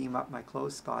 now beam up my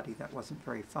clothes, Scotty, that wasn't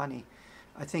very funny.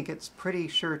 I think it's pretty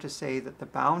sure to say that the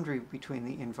boundary between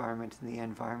the environment and the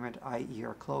environment, i.e.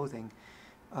 our clothing,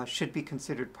 should be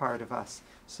considered part of us.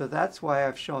 So that's why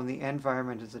I've shown the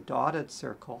environment as a dotted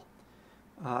circle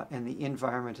and the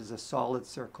environment as a solid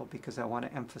circle, because I want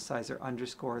to emphasize or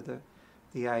underscore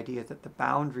the idea that the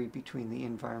boundary between the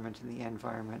environment and the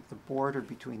environment, the border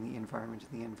between the environment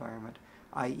and the environment,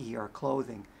 i.e. our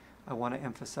clothing, I want to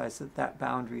emphasize that that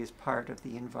boundary is part of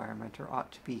the environment, or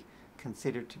ought to be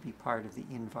considered to be part of the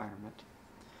environment.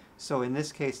 So in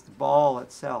this case, the ball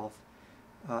itself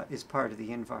is part of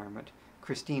the environment.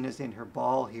 Christina's in her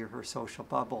ball here, her social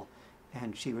bubble,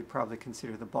 and she would probably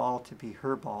consider the ball to be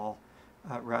her ball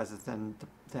rather than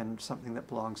something that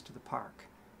belongs to the park.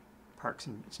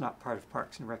 It's not part of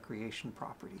Parks and Recreation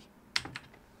property.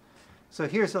 So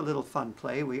here's a little fun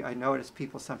play. I notice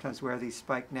people sometimes wear these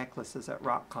spiked necklaces at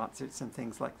rock concerts and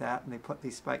things like that, and they put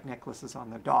these spiked necklaces on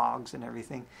their dogs and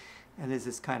everything. And there's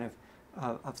this kind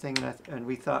of thing, and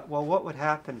we thought, well, what would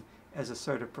happen as a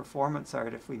sort of performance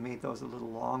art if we made those a little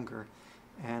longer?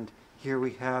 And here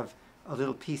we have a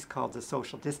little piece called the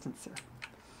social distancer.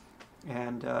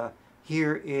 And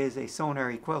here is a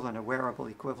sonar equivalent, a wearable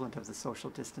equivalent of the social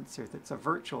distancer. That's a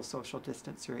virtual social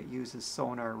distancer. It uses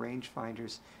sonar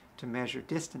rangefinders to measure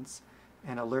distance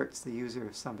and alerts the user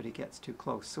if somebody gets too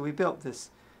close. So we built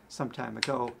this some time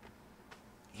ago.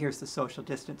 Here's the social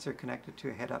distancer connected to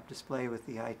a head-up display with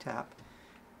the iTap,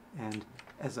 and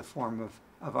as a form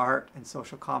of art and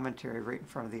social commentary right in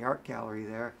front of the art gallery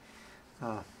there.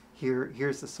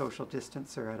 Here's the social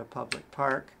distancer at a public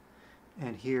park,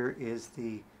 and here is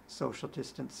the social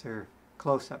distancer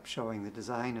close-up showing the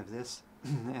design of this.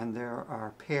 And there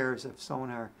are pairs of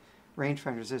sonar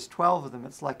rangefinders. There's 12 of them.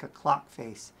 It's like a clock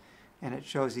face, and it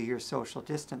shows you your social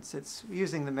distance. It's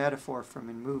using the metaphor from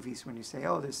in movies when you say,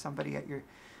 oh, there's somebody at your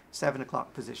 7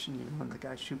 o'clock position, you know, when the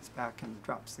guy shoots back and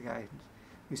drops the guy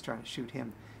who's trying to shoot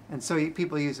him. And so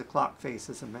people use a clock face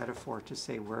as a metaphor to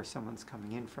say where someone's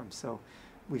coming in from. So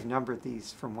we've numbered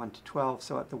these from 1 to 12.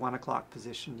 So at the 1 o'clock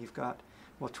position, you've got,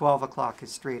 well, 12 o'clock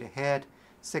is straight ahead,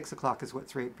 6 o'clock is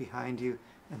what's right behind you,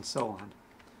 and so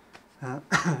on.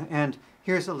 And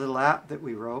here's a little app that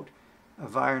we wrote,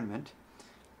 Environment.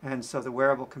 And so the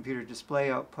wearable computer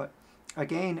display output.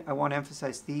 Again, I want to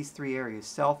emphasize these three areas: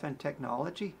 self and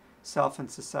technology, self and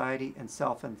society, and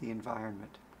self and the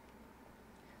environment.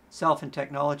 Self and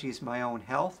technology is my own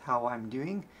health, how I'm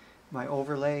doing, my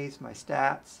overlays, my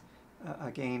stats.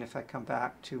 Again, if I come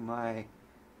back to my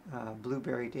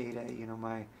Blueberry data, you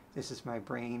know, this is my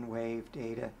brain wave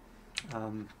data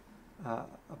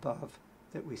above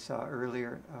that we saw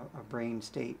earlier, a brain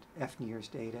state,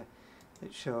 FNIRS data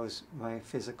that shows my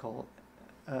physical,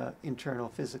 internal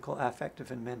physical, affective,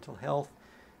 and mental health.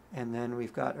 And then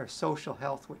we've got our social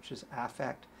health, which is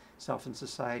affect, self and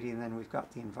society, and then we've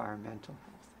got the environmental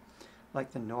health,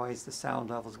 like the noise, the sound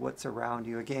levels, what's around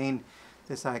you. Again,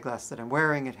 this eyeglass that I'm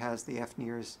wearing, it has the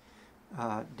FNIRS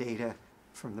data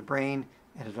from the brain,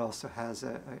 and it also has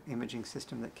an imaging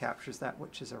system that captures that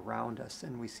which is around us,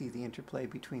 and we see the interplay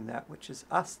between that which is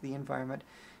us, the environment,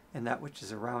 and that which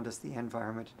is around us, the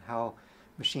environment, and how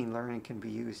machine learning can be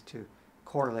used to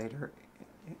correlate or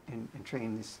and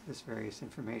train this various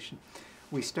information.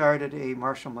 We started a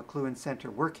Marshall McLuhan Center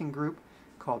working group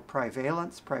called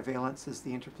Privalence. Privalence is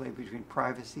the interplay between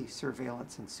privacy,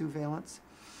 surveillance, and sousveillance.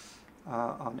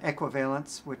 On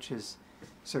equivalence, which is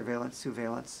surveillance,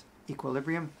 sousveillance,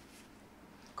 equilibrium,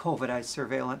 COVIDized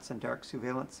surveillance, and dark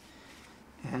surveillance.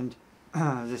 And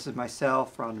this is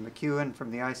myself, Rhonda McEwen from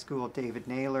the iSchool, David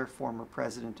Naylor, former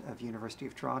president of University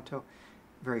of Toronto,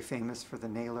 very famous for the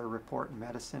Naylor Report in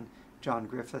medicine, John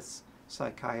Griffiths,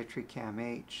 psychiatry,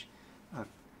 CAMH,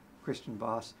 Christian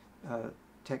Boss,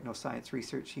 Technoscience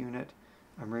Research Unit,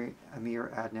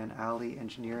 Amir Adnan Ali,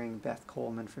 engineering, Beth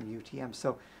Coleman from UTM.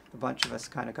 So a bunch of us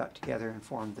kind of got together and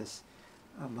formed this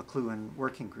McLuhan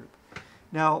working group.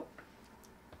 Now,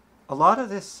 a lot of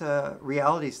this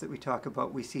realities that we talk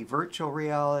about, we see virtual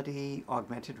reality,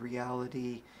 augmented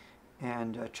reality,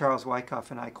 and Charles Wyckoff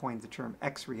and I coined the term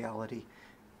X-reality.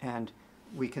 And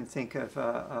we can think of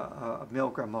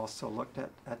Milgram also looked at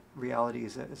reality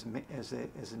as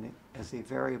a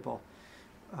variable.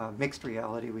 Mixed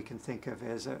reality we can think of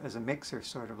as a mixer,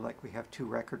 sort of like we have two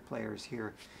record players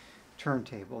here,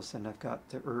 turntables, and I've got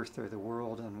the earth or the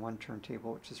world on one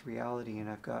turntable, which is reality, and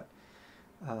I've got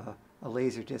a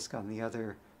laser disc on the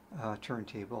other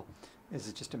turntable. This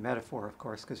is just a metaphor, of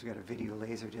course, because we've got a video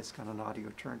laser disc on an audio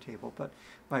turntable. But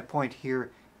my point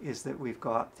here is that we've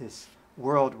got this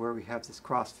world where we have this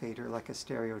crossfader, like a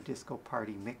stereo disco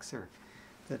party mixer,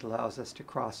 that allows us to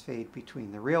crossfade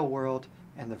between the real world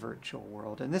and the virtual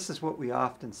world. And this is what we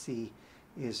often see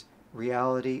is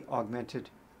reality, augmented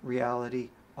virtuality,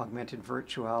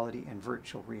 and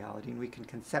virtual reality. And we can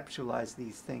conceptualize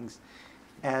these things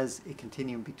as a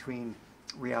continuum between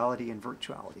reality and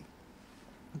virtuality.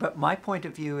 But my point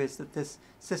of view is that this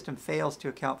system fails to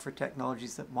account for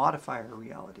technologies that modify our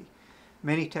reality.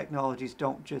 Many technologies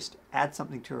don't just add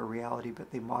something to our reality,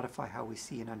 but they modify how we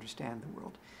see and understand the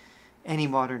world. Any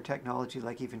modern technology,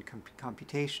 like even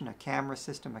computation, a camera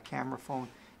system, a camera phone,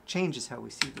 changes how we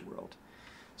see the world.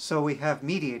 So we have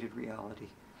mediated reality,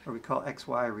 or we call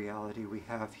XY reality. We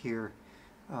have here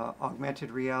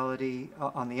augmented reality.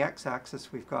 On the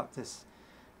x-axis, we've got this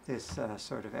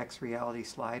sort of X reality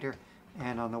slider.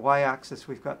 And on the y-axis,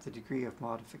 we've got the degree of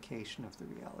modification of the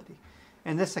reality.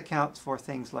 And this accounts for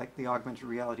things like the augmented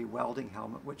reality welding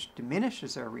helmet, which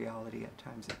diminishes our reality at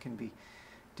times. It can be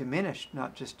diminished,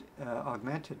 not just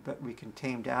augmented, but we can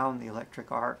tame down the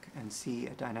electric arc and see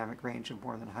a dynamic range of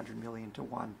more than 100 million to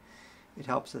 1. It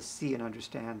helps us see and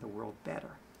understand the world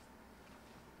better.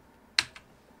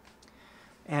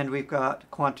 And we've got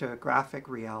quantographic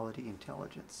reality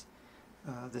intelligence.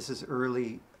 This is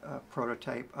early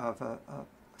prototype of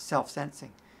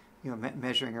self-sensing,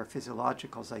 measuring our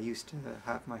physiologicals. I used to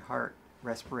have my heart,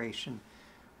 respiration,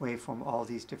 waveform, all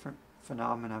these different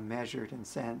phenomena measured and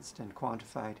sensed and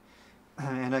quantified.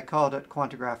 And I called it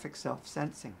quantographic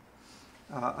self-sensing.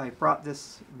 I brought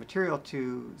this material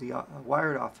to the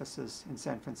Wired offices in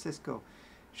San Francisco,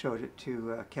 showed it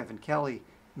to Kevin Kelly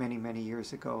many, many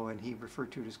years ago, and he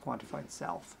referred to it as quantified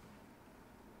self.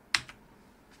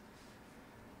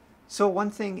 So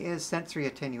one thing is sensory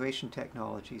attenuation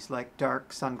technologies like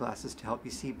dark sunglasses to help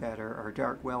you see better, or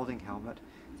dark welding helmet.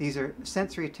 These are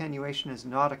sensory attenuation is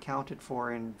not accounted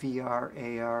for in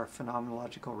VR, AR,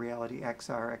 phenomenological reality,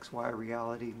 XR, XY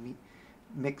reality,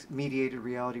 mediated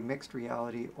reality, mixed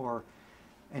reality, or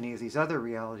any of these other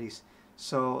realities.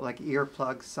 So like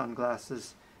earplugs,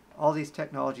 sunglasses, all these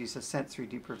technologies, a sensory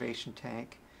deprivation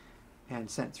tank, and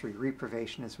sensory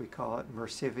reprivation, as we call it,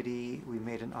 immersivity. We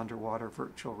made an underwater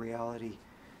virtual reality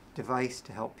device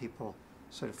to help people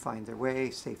sort of find their way,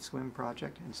 Safe Swim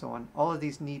project, and so on. All of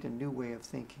these need a new way of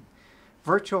thinking.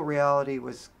 Virtual reality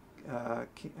was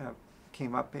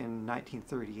came up in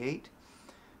 1938,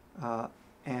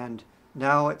 and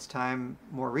now it's time,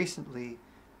 more recently,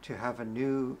 to have a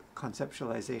new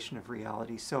conceptualization of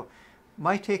reality. So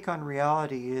my take on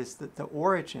reality is that the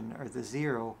origin, or the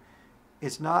zero,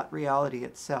 is not reality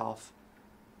itself,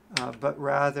 but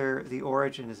rather the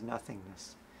origin is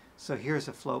nothingness. So here's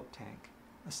a float tank,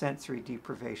 a sensory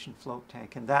deprivation float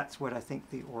tank, and that's what I think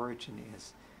the origin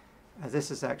is. This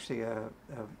is actually a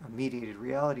mediated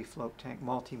reality float tank,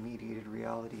 multi-mediated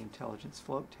reality intelligence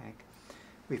float tank.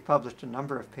 We've published a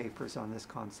number of papers on this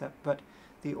concept, but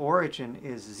the origin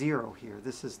is zero here.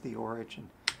 This is the origin.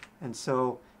 And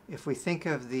so if we think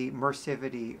of the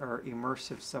immersivity or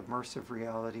immersive submersive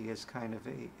reality as kind of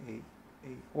a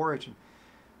origin,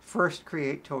 first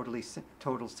create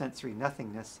total sensory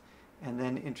nothingness, and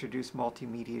then introduce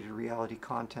multi-mediated reality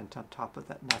content on top of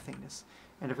that nothingness.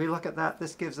 And if we look at that,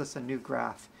 this gives us a new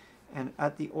graph. And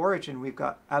at the origin, we've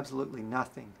got absolutely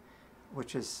nothing,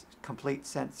 which is complete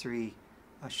sensory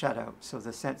shutout. So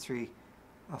the sensory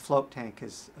float tank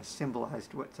is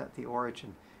symbolized what's at the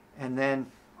origin. And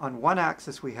then on one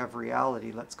axis we have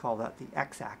reality, let's call that the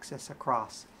x-axis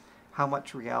across. How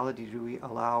much reality do we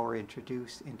allow or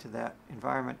introduce into that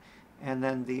environment? And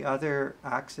then the other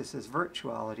axis is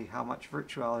virtuality. How much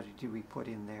virtuality do we put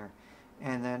in there?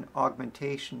 And then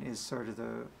augmentation is sort of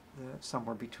the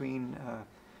somewhere between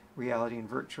reality and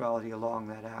virtuality along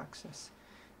that axis.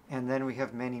 And then we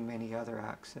have many, many other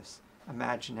axes.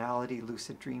 Imaginality,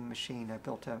 lucid dream machine. I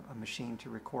built a machine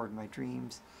to record my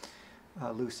dreams.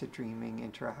 Lucid dreaming,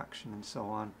 interaction, and so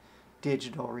on.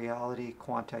 Digital reality,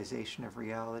 quantization of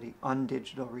reality.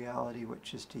 Undigital reality,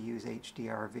 which is to use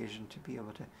HDR vision to be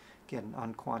able to get an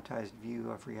unquantized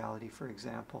view of reality, for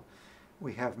example.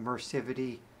 We have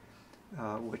immersivity,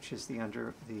 which is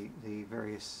the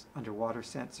various underwater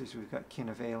sensors. We've got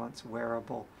kinevalence,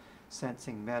 wearable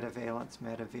sensing, metavalence,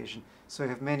 metavision. So we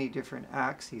have many different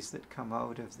axes that come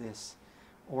out of this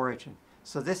origin.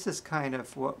 So this is kind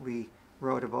of what we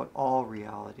wrote about all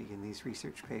reality in these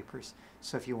research papers.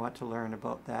 So if you want to learn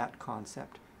about that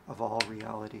concept of all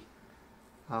reality.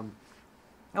 I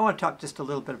want to talk just a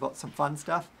little bit about some fun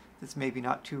stuff. that's maybe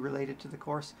not too related to the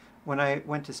course. When I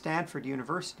went to Stanford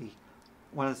University,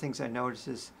 one of the things I noticed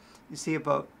is you see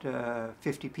about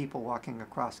 50 people walking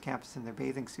across campus in their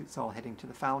bathing suits all heading to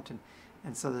the fountain.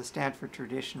 And so the Stanford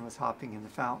tradition was hopping in the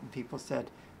fountain. People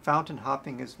said fountain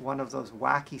hopping is one of those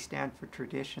wacky Stanford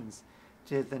traditions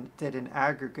that in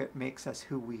aggregate makes us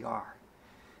who we are,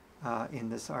 in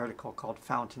this article called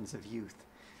Fountains of Youth.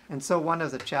 And so one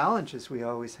of the challenges we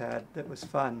always had that was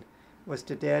fun was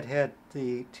to deadhead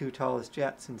the two tallest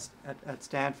jets at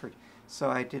Stanford. So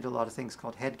I did a lot of things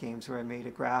called head games, where I made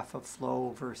a graph of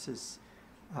flow versus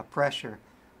pressure.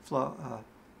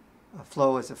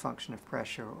 Flow as a function of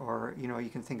pressure, or you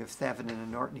can think of Thevenin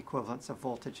and Norton equivalents of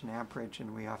voltage and amperage,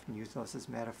 and we often use those as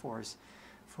metaphors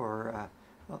for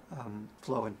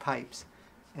flow in pipes.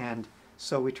 And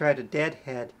so we try to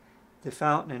deadhead the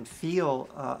fountain and feel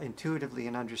intuitively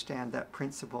and understand that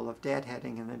principle of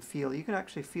deadheading, and then feel, you can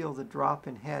actually feel the drop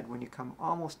in head when you come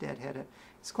almost deadheaded.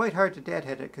 It's quite hard to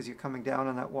deadhead it because you're coming down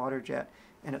on that water jet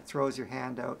and it throws your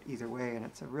hand out either way, and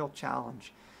it's a real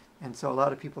challenge. And so a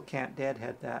lot of people can't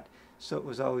deadhead that. So it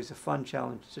was always a fun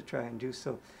challenge to try and do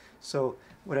so. So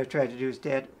what I tried to do is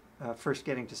first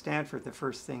getting to Stanford, the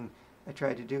first thing I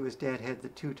tried to do was deadhead the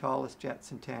two tallest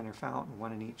jets in Tanner Fountain,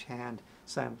 one in each hand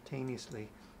simultaneously.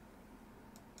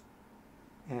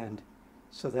 And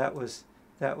so that was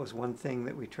one thing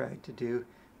that we tried to do.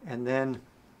 And then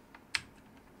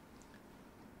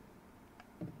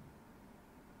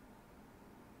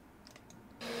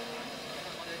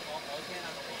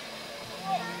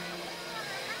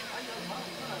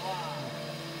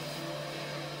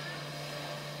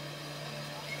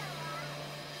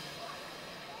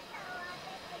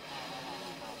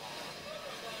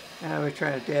we're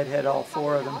trying to deadhead all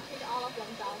four of them. All of them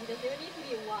down, because there needs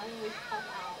to be one which pop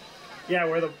out. Yeah,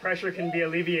 where the pressure can be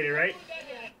alleviated, right?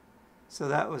 Yeah. So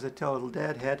that was a total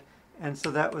deadhead, and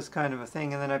so that was kind of a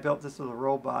thing. And then I built this little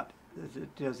robot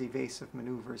that does evasive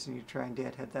maneuvers, and you try and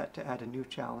deadhead that to add a new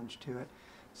challenge to it.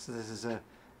 So this is a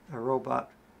robot.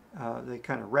 They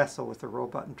kind of wrestle with the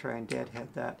robot and try and deadhead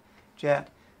that jet.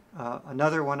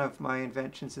 Another one of my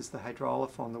inventions is the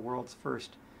hydraulophone, the world's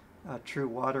first true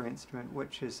water instrument,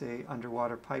 which is a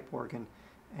underwater pipe organ,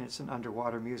 and it's an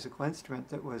underwater musical instrument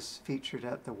that was featured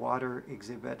at the water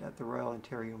exhibit at the Royal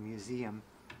Ontario Museum.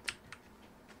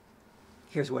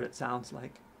 Here's what it sounds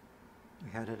like.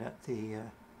 We had it at the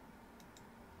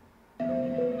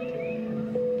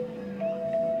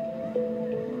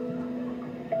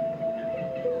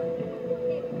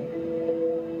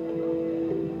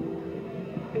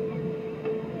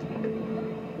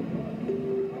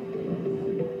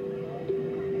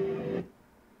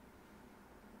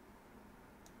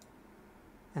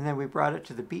and then we brought it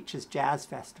to the Beaches Jazz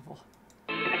Festival.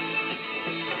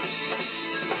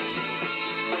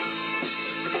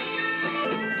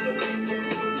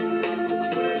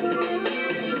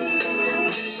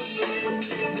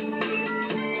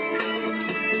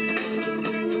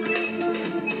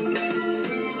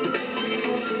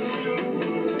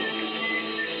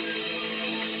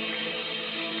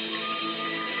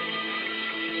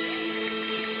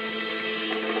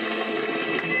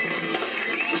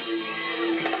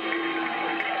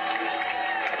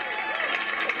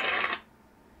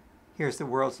 Here's the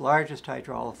world's largest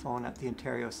hydraulophone at the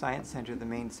Ontario Science Centre, the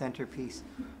main centerpiece.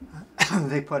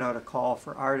 They put out a call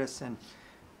for artists,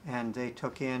 and they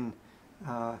took in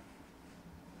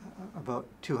about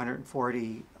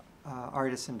 240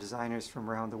 artists and designers from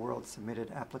around the world submitted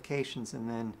applications, and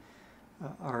then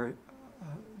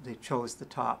they chose the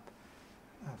top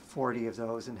 40 of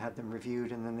those and had them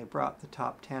reviewed, and then they brought the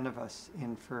top 10 of us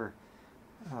in for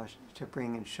to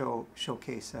bring and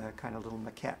showcase a kind of little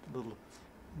maquette, a little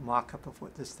mock-up of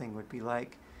what this thing would be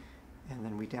like, and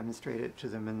then we demonstrated it to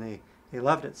them, and they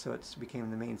loved it, so it became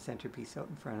the main centerpiece out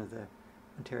in front of the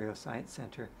Ontario Science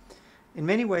Centre. In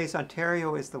many ways,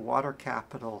 Ontario is the water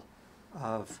capital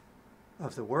of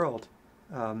the world.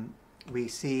 We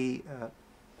see,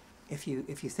 if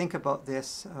you think about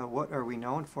this, what are we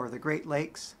known for? The Great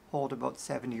Lakes hold about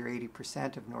 70 or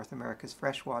 80% of North America's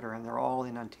freshwater, and they're all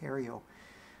in Ontario.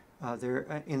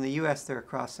 In the U.S., they're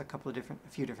across a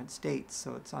few different states,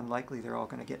 so it's unlikely they're all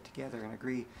going to get together and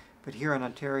agree. But here in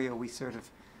Ontario, we sort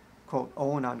of, quote,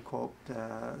 own, unquote,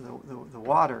 the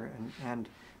water. And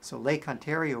so Lake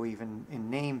Ontario, even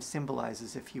in name,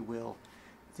 symbolizes, if you will,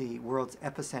 the world's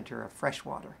epicenter of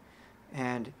freshwater.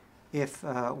 And if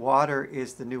water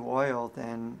is the new oil,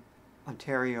 then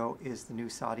Ontario is the new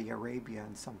Saudi Arabia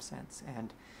in some sense.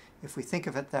 And if we think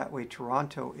of it that way,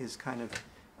 Toronto is kind of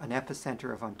an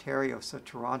epicenter of Ontario, so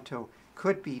Toronto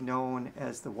could be known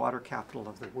as the water capital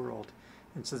of the world.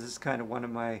 And so this is kind of one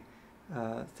of my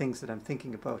things that I'm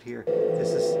thinking about here. This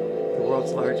is the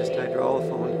world's largest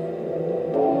hydraulophone.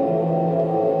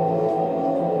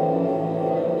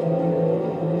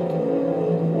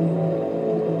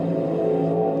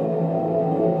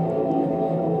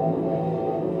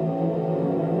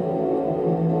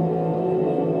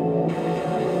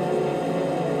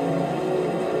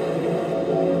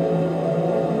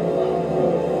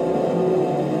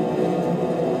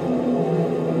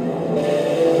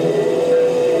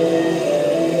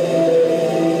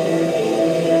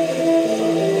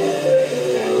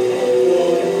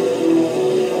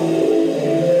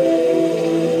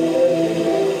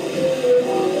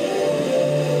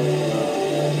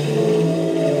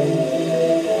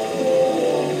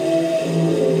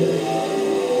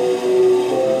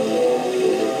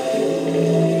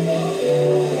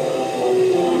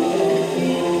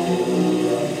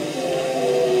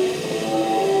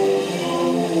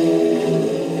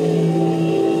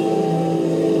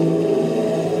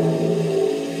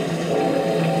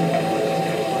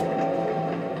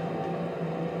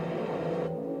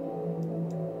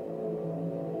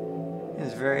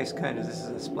 There's various kind of, this is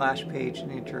a splash page, an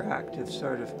interactive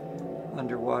sort of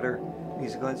underwater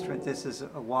musical instrument. This is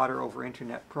a water over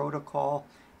internet protocol.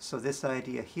 So this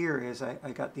idea here is, I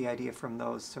got the idea from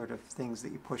those sort of things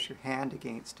that you push your hand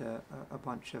against a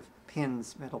bunch of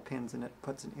pins, metal pins, and it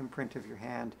puts an imprint of your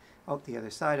hand out the other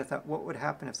side. I thought, what would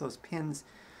happen if those pins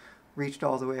reached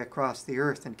all the way across the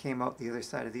earth and came out the other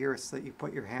side of the earth, so that you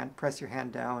put your hand, press your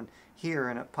hand down here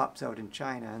and it pops out in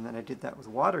China. And then I did that with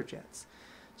water jets.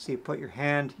 So you put your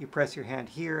hand, you press your hand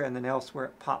here, and then elsewhere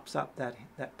it pops up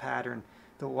that pattern.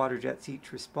 The water jets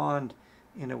each respond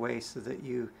in a way so that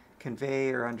you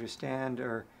convey or understand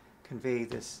or convey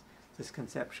this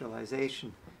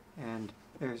conceptualization. And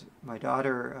there's my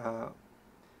daughter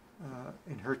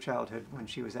in her childhood, when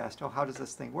she was asked, oh, how does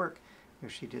this thing work? You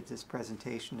know, she did this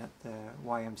presentation at the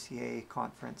YMCA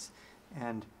conference,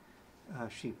 and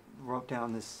she wrote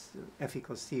down this F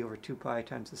equals C over 2 pi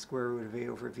times the square root of A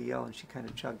over VL, and she kind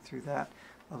of chugged through that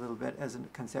a little bit as a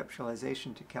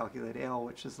conceptualization to calculate L,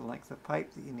 which is the length of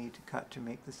pipe that you need to cut to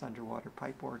make this underwater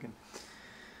pipe organ.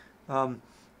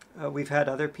 We've had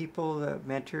other people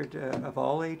mentored of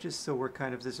all ages, so we're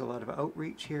kind of, there's a lot of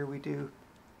outreach here we do.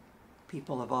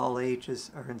 People of all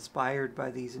ages are inspired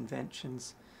by these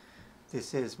inventions.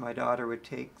 This is, my daughter would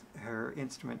take her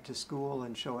instrument to school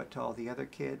and show it to all the other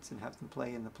kids and have them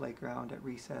play in the playground at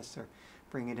recess, or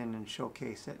bring it in and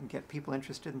showcase it and get people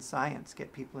interested in science,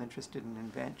 get people interested in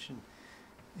invention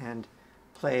and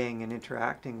playing and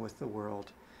interacting with the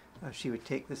world. She would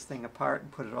take this thing apart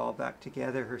and put it all back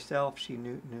together herself. She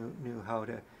knew how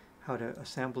to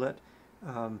assemble it.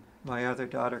 My other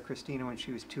daughter, Christina, when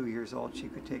she was 2 years old, she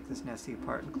could take this Nessie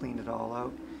apart and clean it all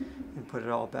out and put it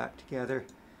all back together.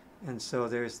 And so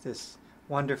there's this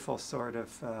wonderful sort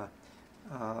of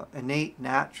innate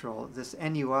natural, this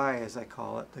NUI as I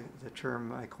call it, the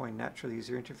term I coined, natural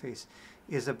user interface,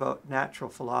 is about natural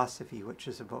philosophy, which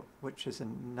is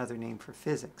another name for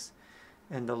physics.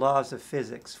 And the laws of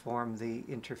physics form the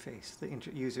interface. The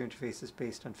user interface is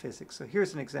based on physics. So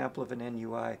here's an example of an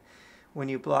NUI. When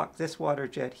you block this water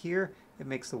jet here, it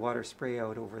makes the water spray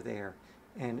out over there.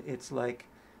 And it's like,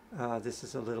 this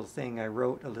is a little thing I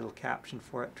wrote, a little caption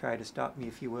for it. Try to stop me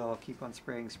if you will. I'll keep on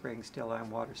spraying, spraying still. I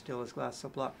am water still as glass, so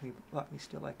block me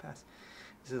still I pass.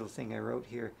 This little thing I wrote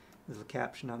here, little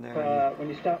caption on there. When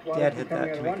you stop water from coming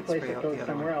out of one place, it goes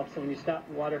somewhere else. So when you stop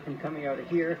water from coming out of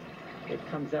here, it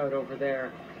comes out over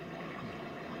there.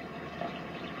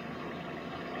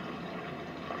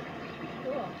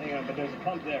 Cool. Hang on, but there's a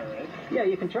pump there, right? Yeah,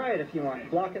 you can try it if you want.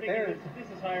 Block it there. This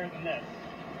is higher than this.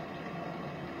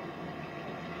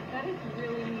 That is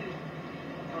really neat.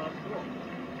 Oh, that's cool.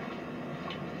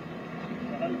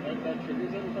 So that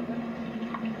triggers it or something?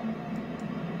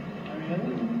 I mean, that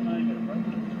doesn't kind of,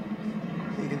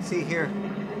 right? So you can see here,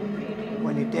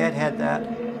 when you deadhead that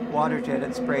water jet,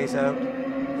 it sprays out.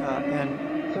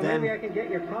 And so then maybe I can get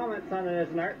your comments on it as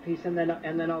an art piece, and then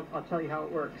I'll tell you how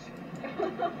it works.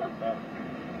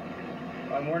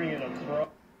 I'm warning you to throw.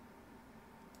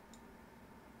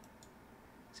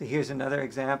 So here's another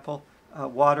example,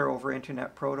 water over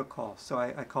internet protocol. So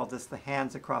I call this the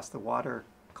hands across the water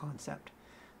concept.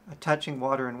 Touching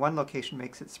water in one location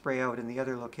makes it spray out in the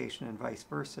other location and vice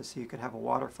versa. So you could have a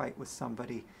water fight with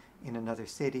somebody in another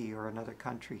city or another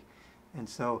country. And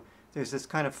so there's this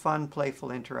kind of fun,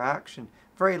 playful interaction,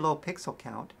 very low pixel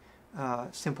count,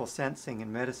 simple sensing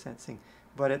and meta-sensing,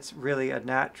 but it's really a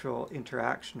natural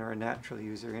interaction or a natural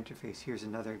user interface. Here's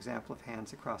another example of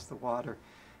hands across the water.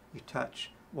 You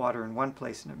touch water in one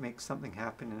place and it makes something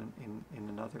happen in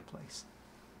another place.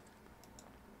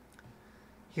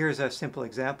 Here's a simple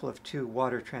example of two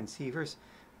water transceivers.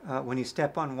 When you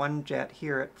step on one jet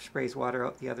here, it sprays water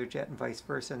out the other jet and vice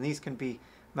versa. And these can be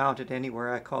mounted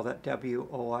anywhere. I call that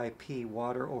WOIP,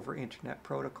 Water over Internet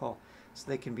Protocol. So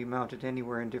they can be mounted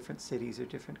anywhere in different cities or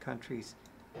different countries.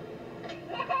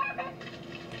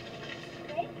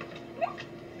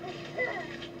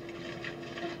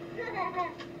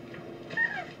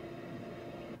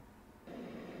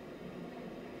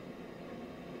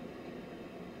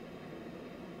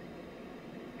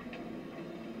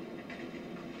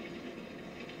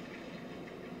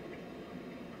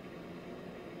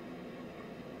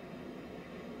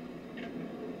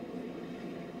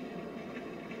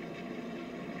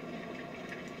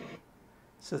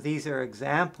 So these are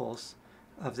examples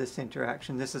of this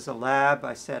interaction. This is a lab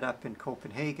I set up in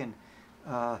Copenhagen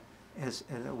as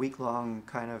a week-long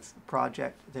kind of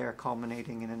project there,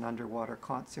 culminating in an underwater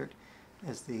concert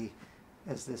as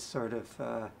this sort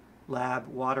of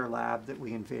water lab that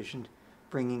we envisioned,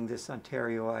 bringing this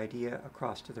Ontario idea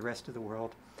across to the rest of the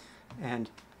world. And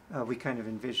we kind of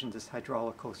envisioned this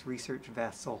hydraulicos research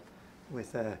vessel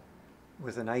with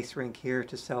an ice rink here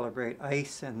to celebrate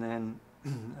ice, and then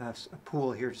a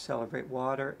pool here to celebrate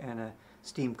water, and a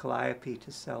steam calliope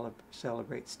to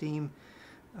celebrate steam.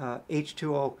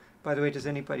 H2O, by the way, does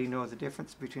anybody know the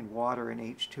difference between water and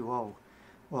H2O?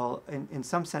 Well, in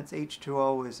some sense,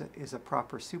 H2O is a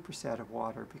proper superset of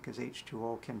water, because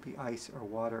H2O can be ice or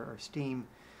water or steam.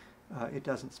 It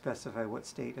doesn't specify what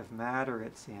state of matter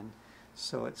it's in,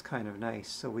 so it's kind of nice.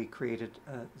 So we created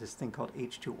this thing called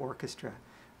H2 Orchestra,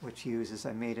 which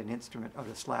I made an instrument out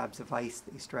of slabs of ice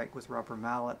that you strike with rubber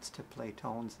mallets to play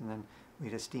tones, and then we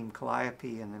had a steam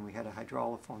calliope, and then we had a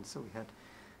hydrolophone, so we had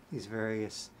these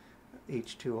various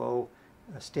H2O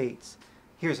states.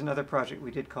 Here's another project we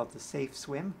did called the Safe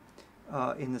Swim.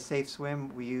 In the Safe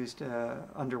Swim, we used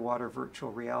underwater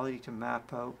virtual reality to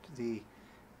map out the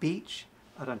beach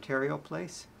at Ontario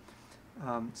Place.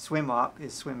 Swim Op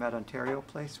is Swim at Ontario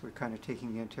Place. We're kind of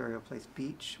taking the Ontario Place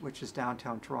beach, which is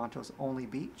downtown Toronto's only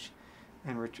beach,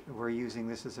 and we're using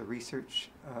this as a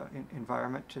research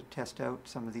environment to test out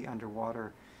some of the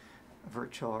underwater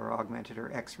virtual or augmented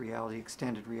or X-reality,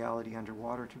 extended reality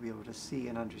underwater, to be able to see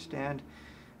and understand.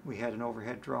 We had an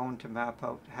overhead drone to map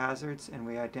out hazards, and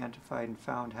we identified and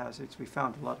found hazards. We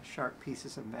found a lot of sharp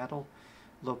pieces of metal,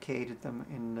 located them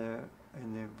in the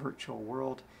virtual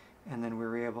world, and then we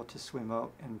were able to swim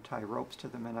out and tie ropes to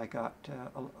them, and I got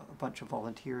a bunch of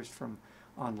volunteers from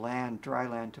on land, dry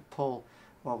land, to pull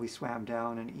while we swam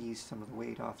down and eased some of the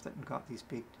weight off that, and got these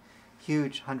big,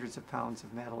 huge, hundreds of pounds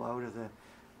of metal out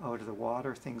of the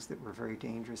water, things that were very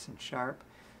dangerous and sharp.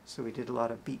 So we did a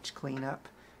lot of beach cleanup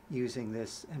using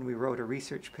this, and we wrote a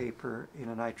research paper in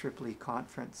an IEEE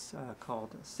conference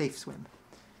called Safe Swim.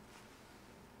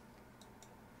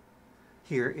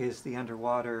 Here is the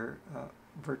underwater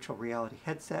virtual reality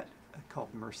headset called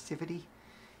Immersivity,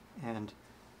 and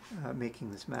making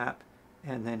this map.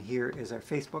 And then here is our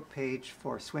Facebook page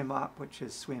for Swim Op, which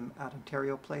is Swim at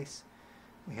Ontario Place.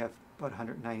 We have about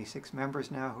 196 members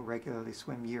now who regularly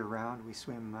swim year-round. We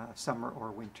swim summer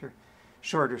or winter.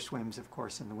 Shorter swims, of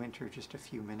course, in the winter, just a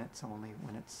few minutes only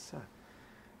when it's...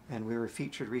 and we were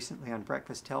featured recently on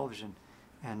breakfast television,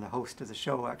 and the host of the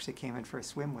show actually came in for a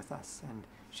swim with us, and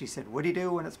she said, "What do you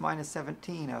do when it's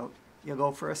 -17 out? You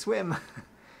go for a swim."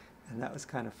 And that was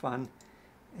kind of fun.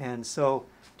 And so,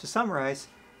 to summarize,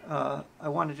 I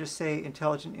want to just say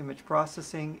intelligent image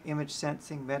processing, image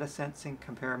sensing, meta-sensing,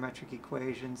 comparametric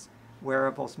equations,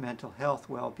 wearables, mental health,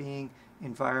 well-being,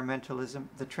 environmentalism,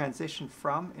 the transition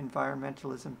from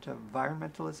environmentalism to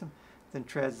environmentalism, then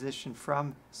transition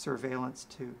from surveillance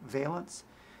to valence,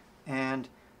 and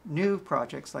new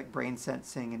projects like brain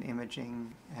sensing and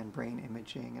imaging and brain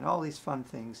imaging and all these fun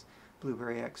things,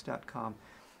 blueberryx.com.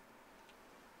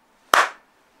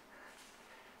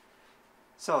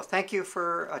 So thank you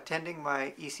for attending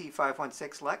my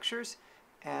ECE516 lectures,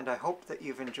 and I hope that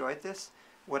you've enjoyed this.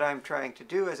 What I'm trying to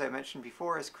do, as I mentioned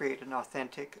before, is create an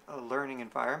authentic learning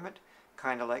environment,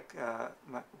 kind of like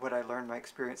what I learned, my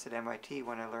experience at MIT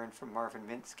when I learned from Marvin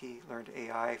Minsky, learned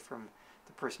AI from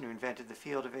the person who invented the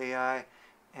field of AI,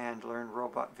 and learned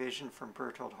robot vision from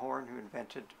Bertold Horn, who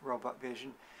invented robot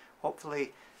vision.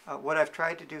 Hopefully, what I've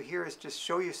tried to do here is just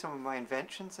show you some of my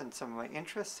inventions and some of my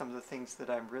interests, some of the things that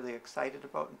I'm really excited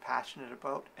about and passionate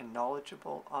about and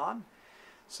knowledgeable on,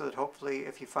 so that hopefully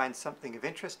if you find something of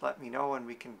interest, let me know and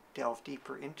we can delve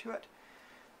deeper into it.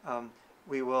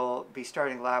 We will be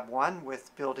starting Lab 1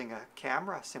 with building a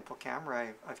camera, a simple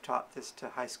camera. I've taught this to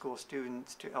high school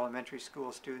students, to elementary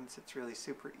school students. It's really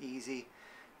super easy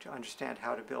to understand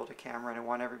how to build a camera, and I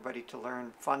want everybody to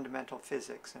learn fundamental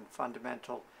physics and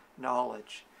fundamental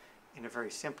knowledge in a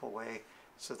very simple way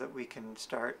so that we can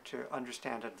start to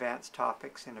understand advanced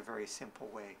topics in a very simple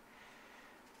way.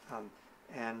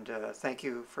 Thank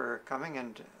you for coming,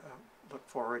 and look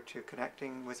forward to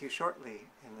connecting with you shortly.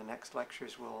 In the next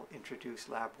lectures we'll introduce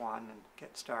Lab 1 and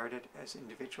get started as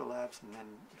individual labs, and then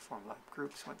you form lab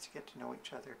groups once you get to know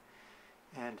each other.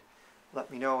 And let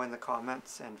me know in the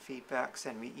comments and feedback.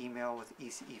 Send me email with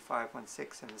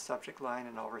ECE516 in the subject line,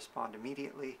 and I'll respond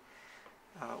immediately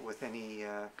with any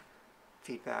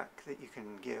feedback that you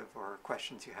can give or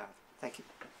questions you have. Thank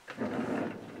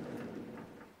you.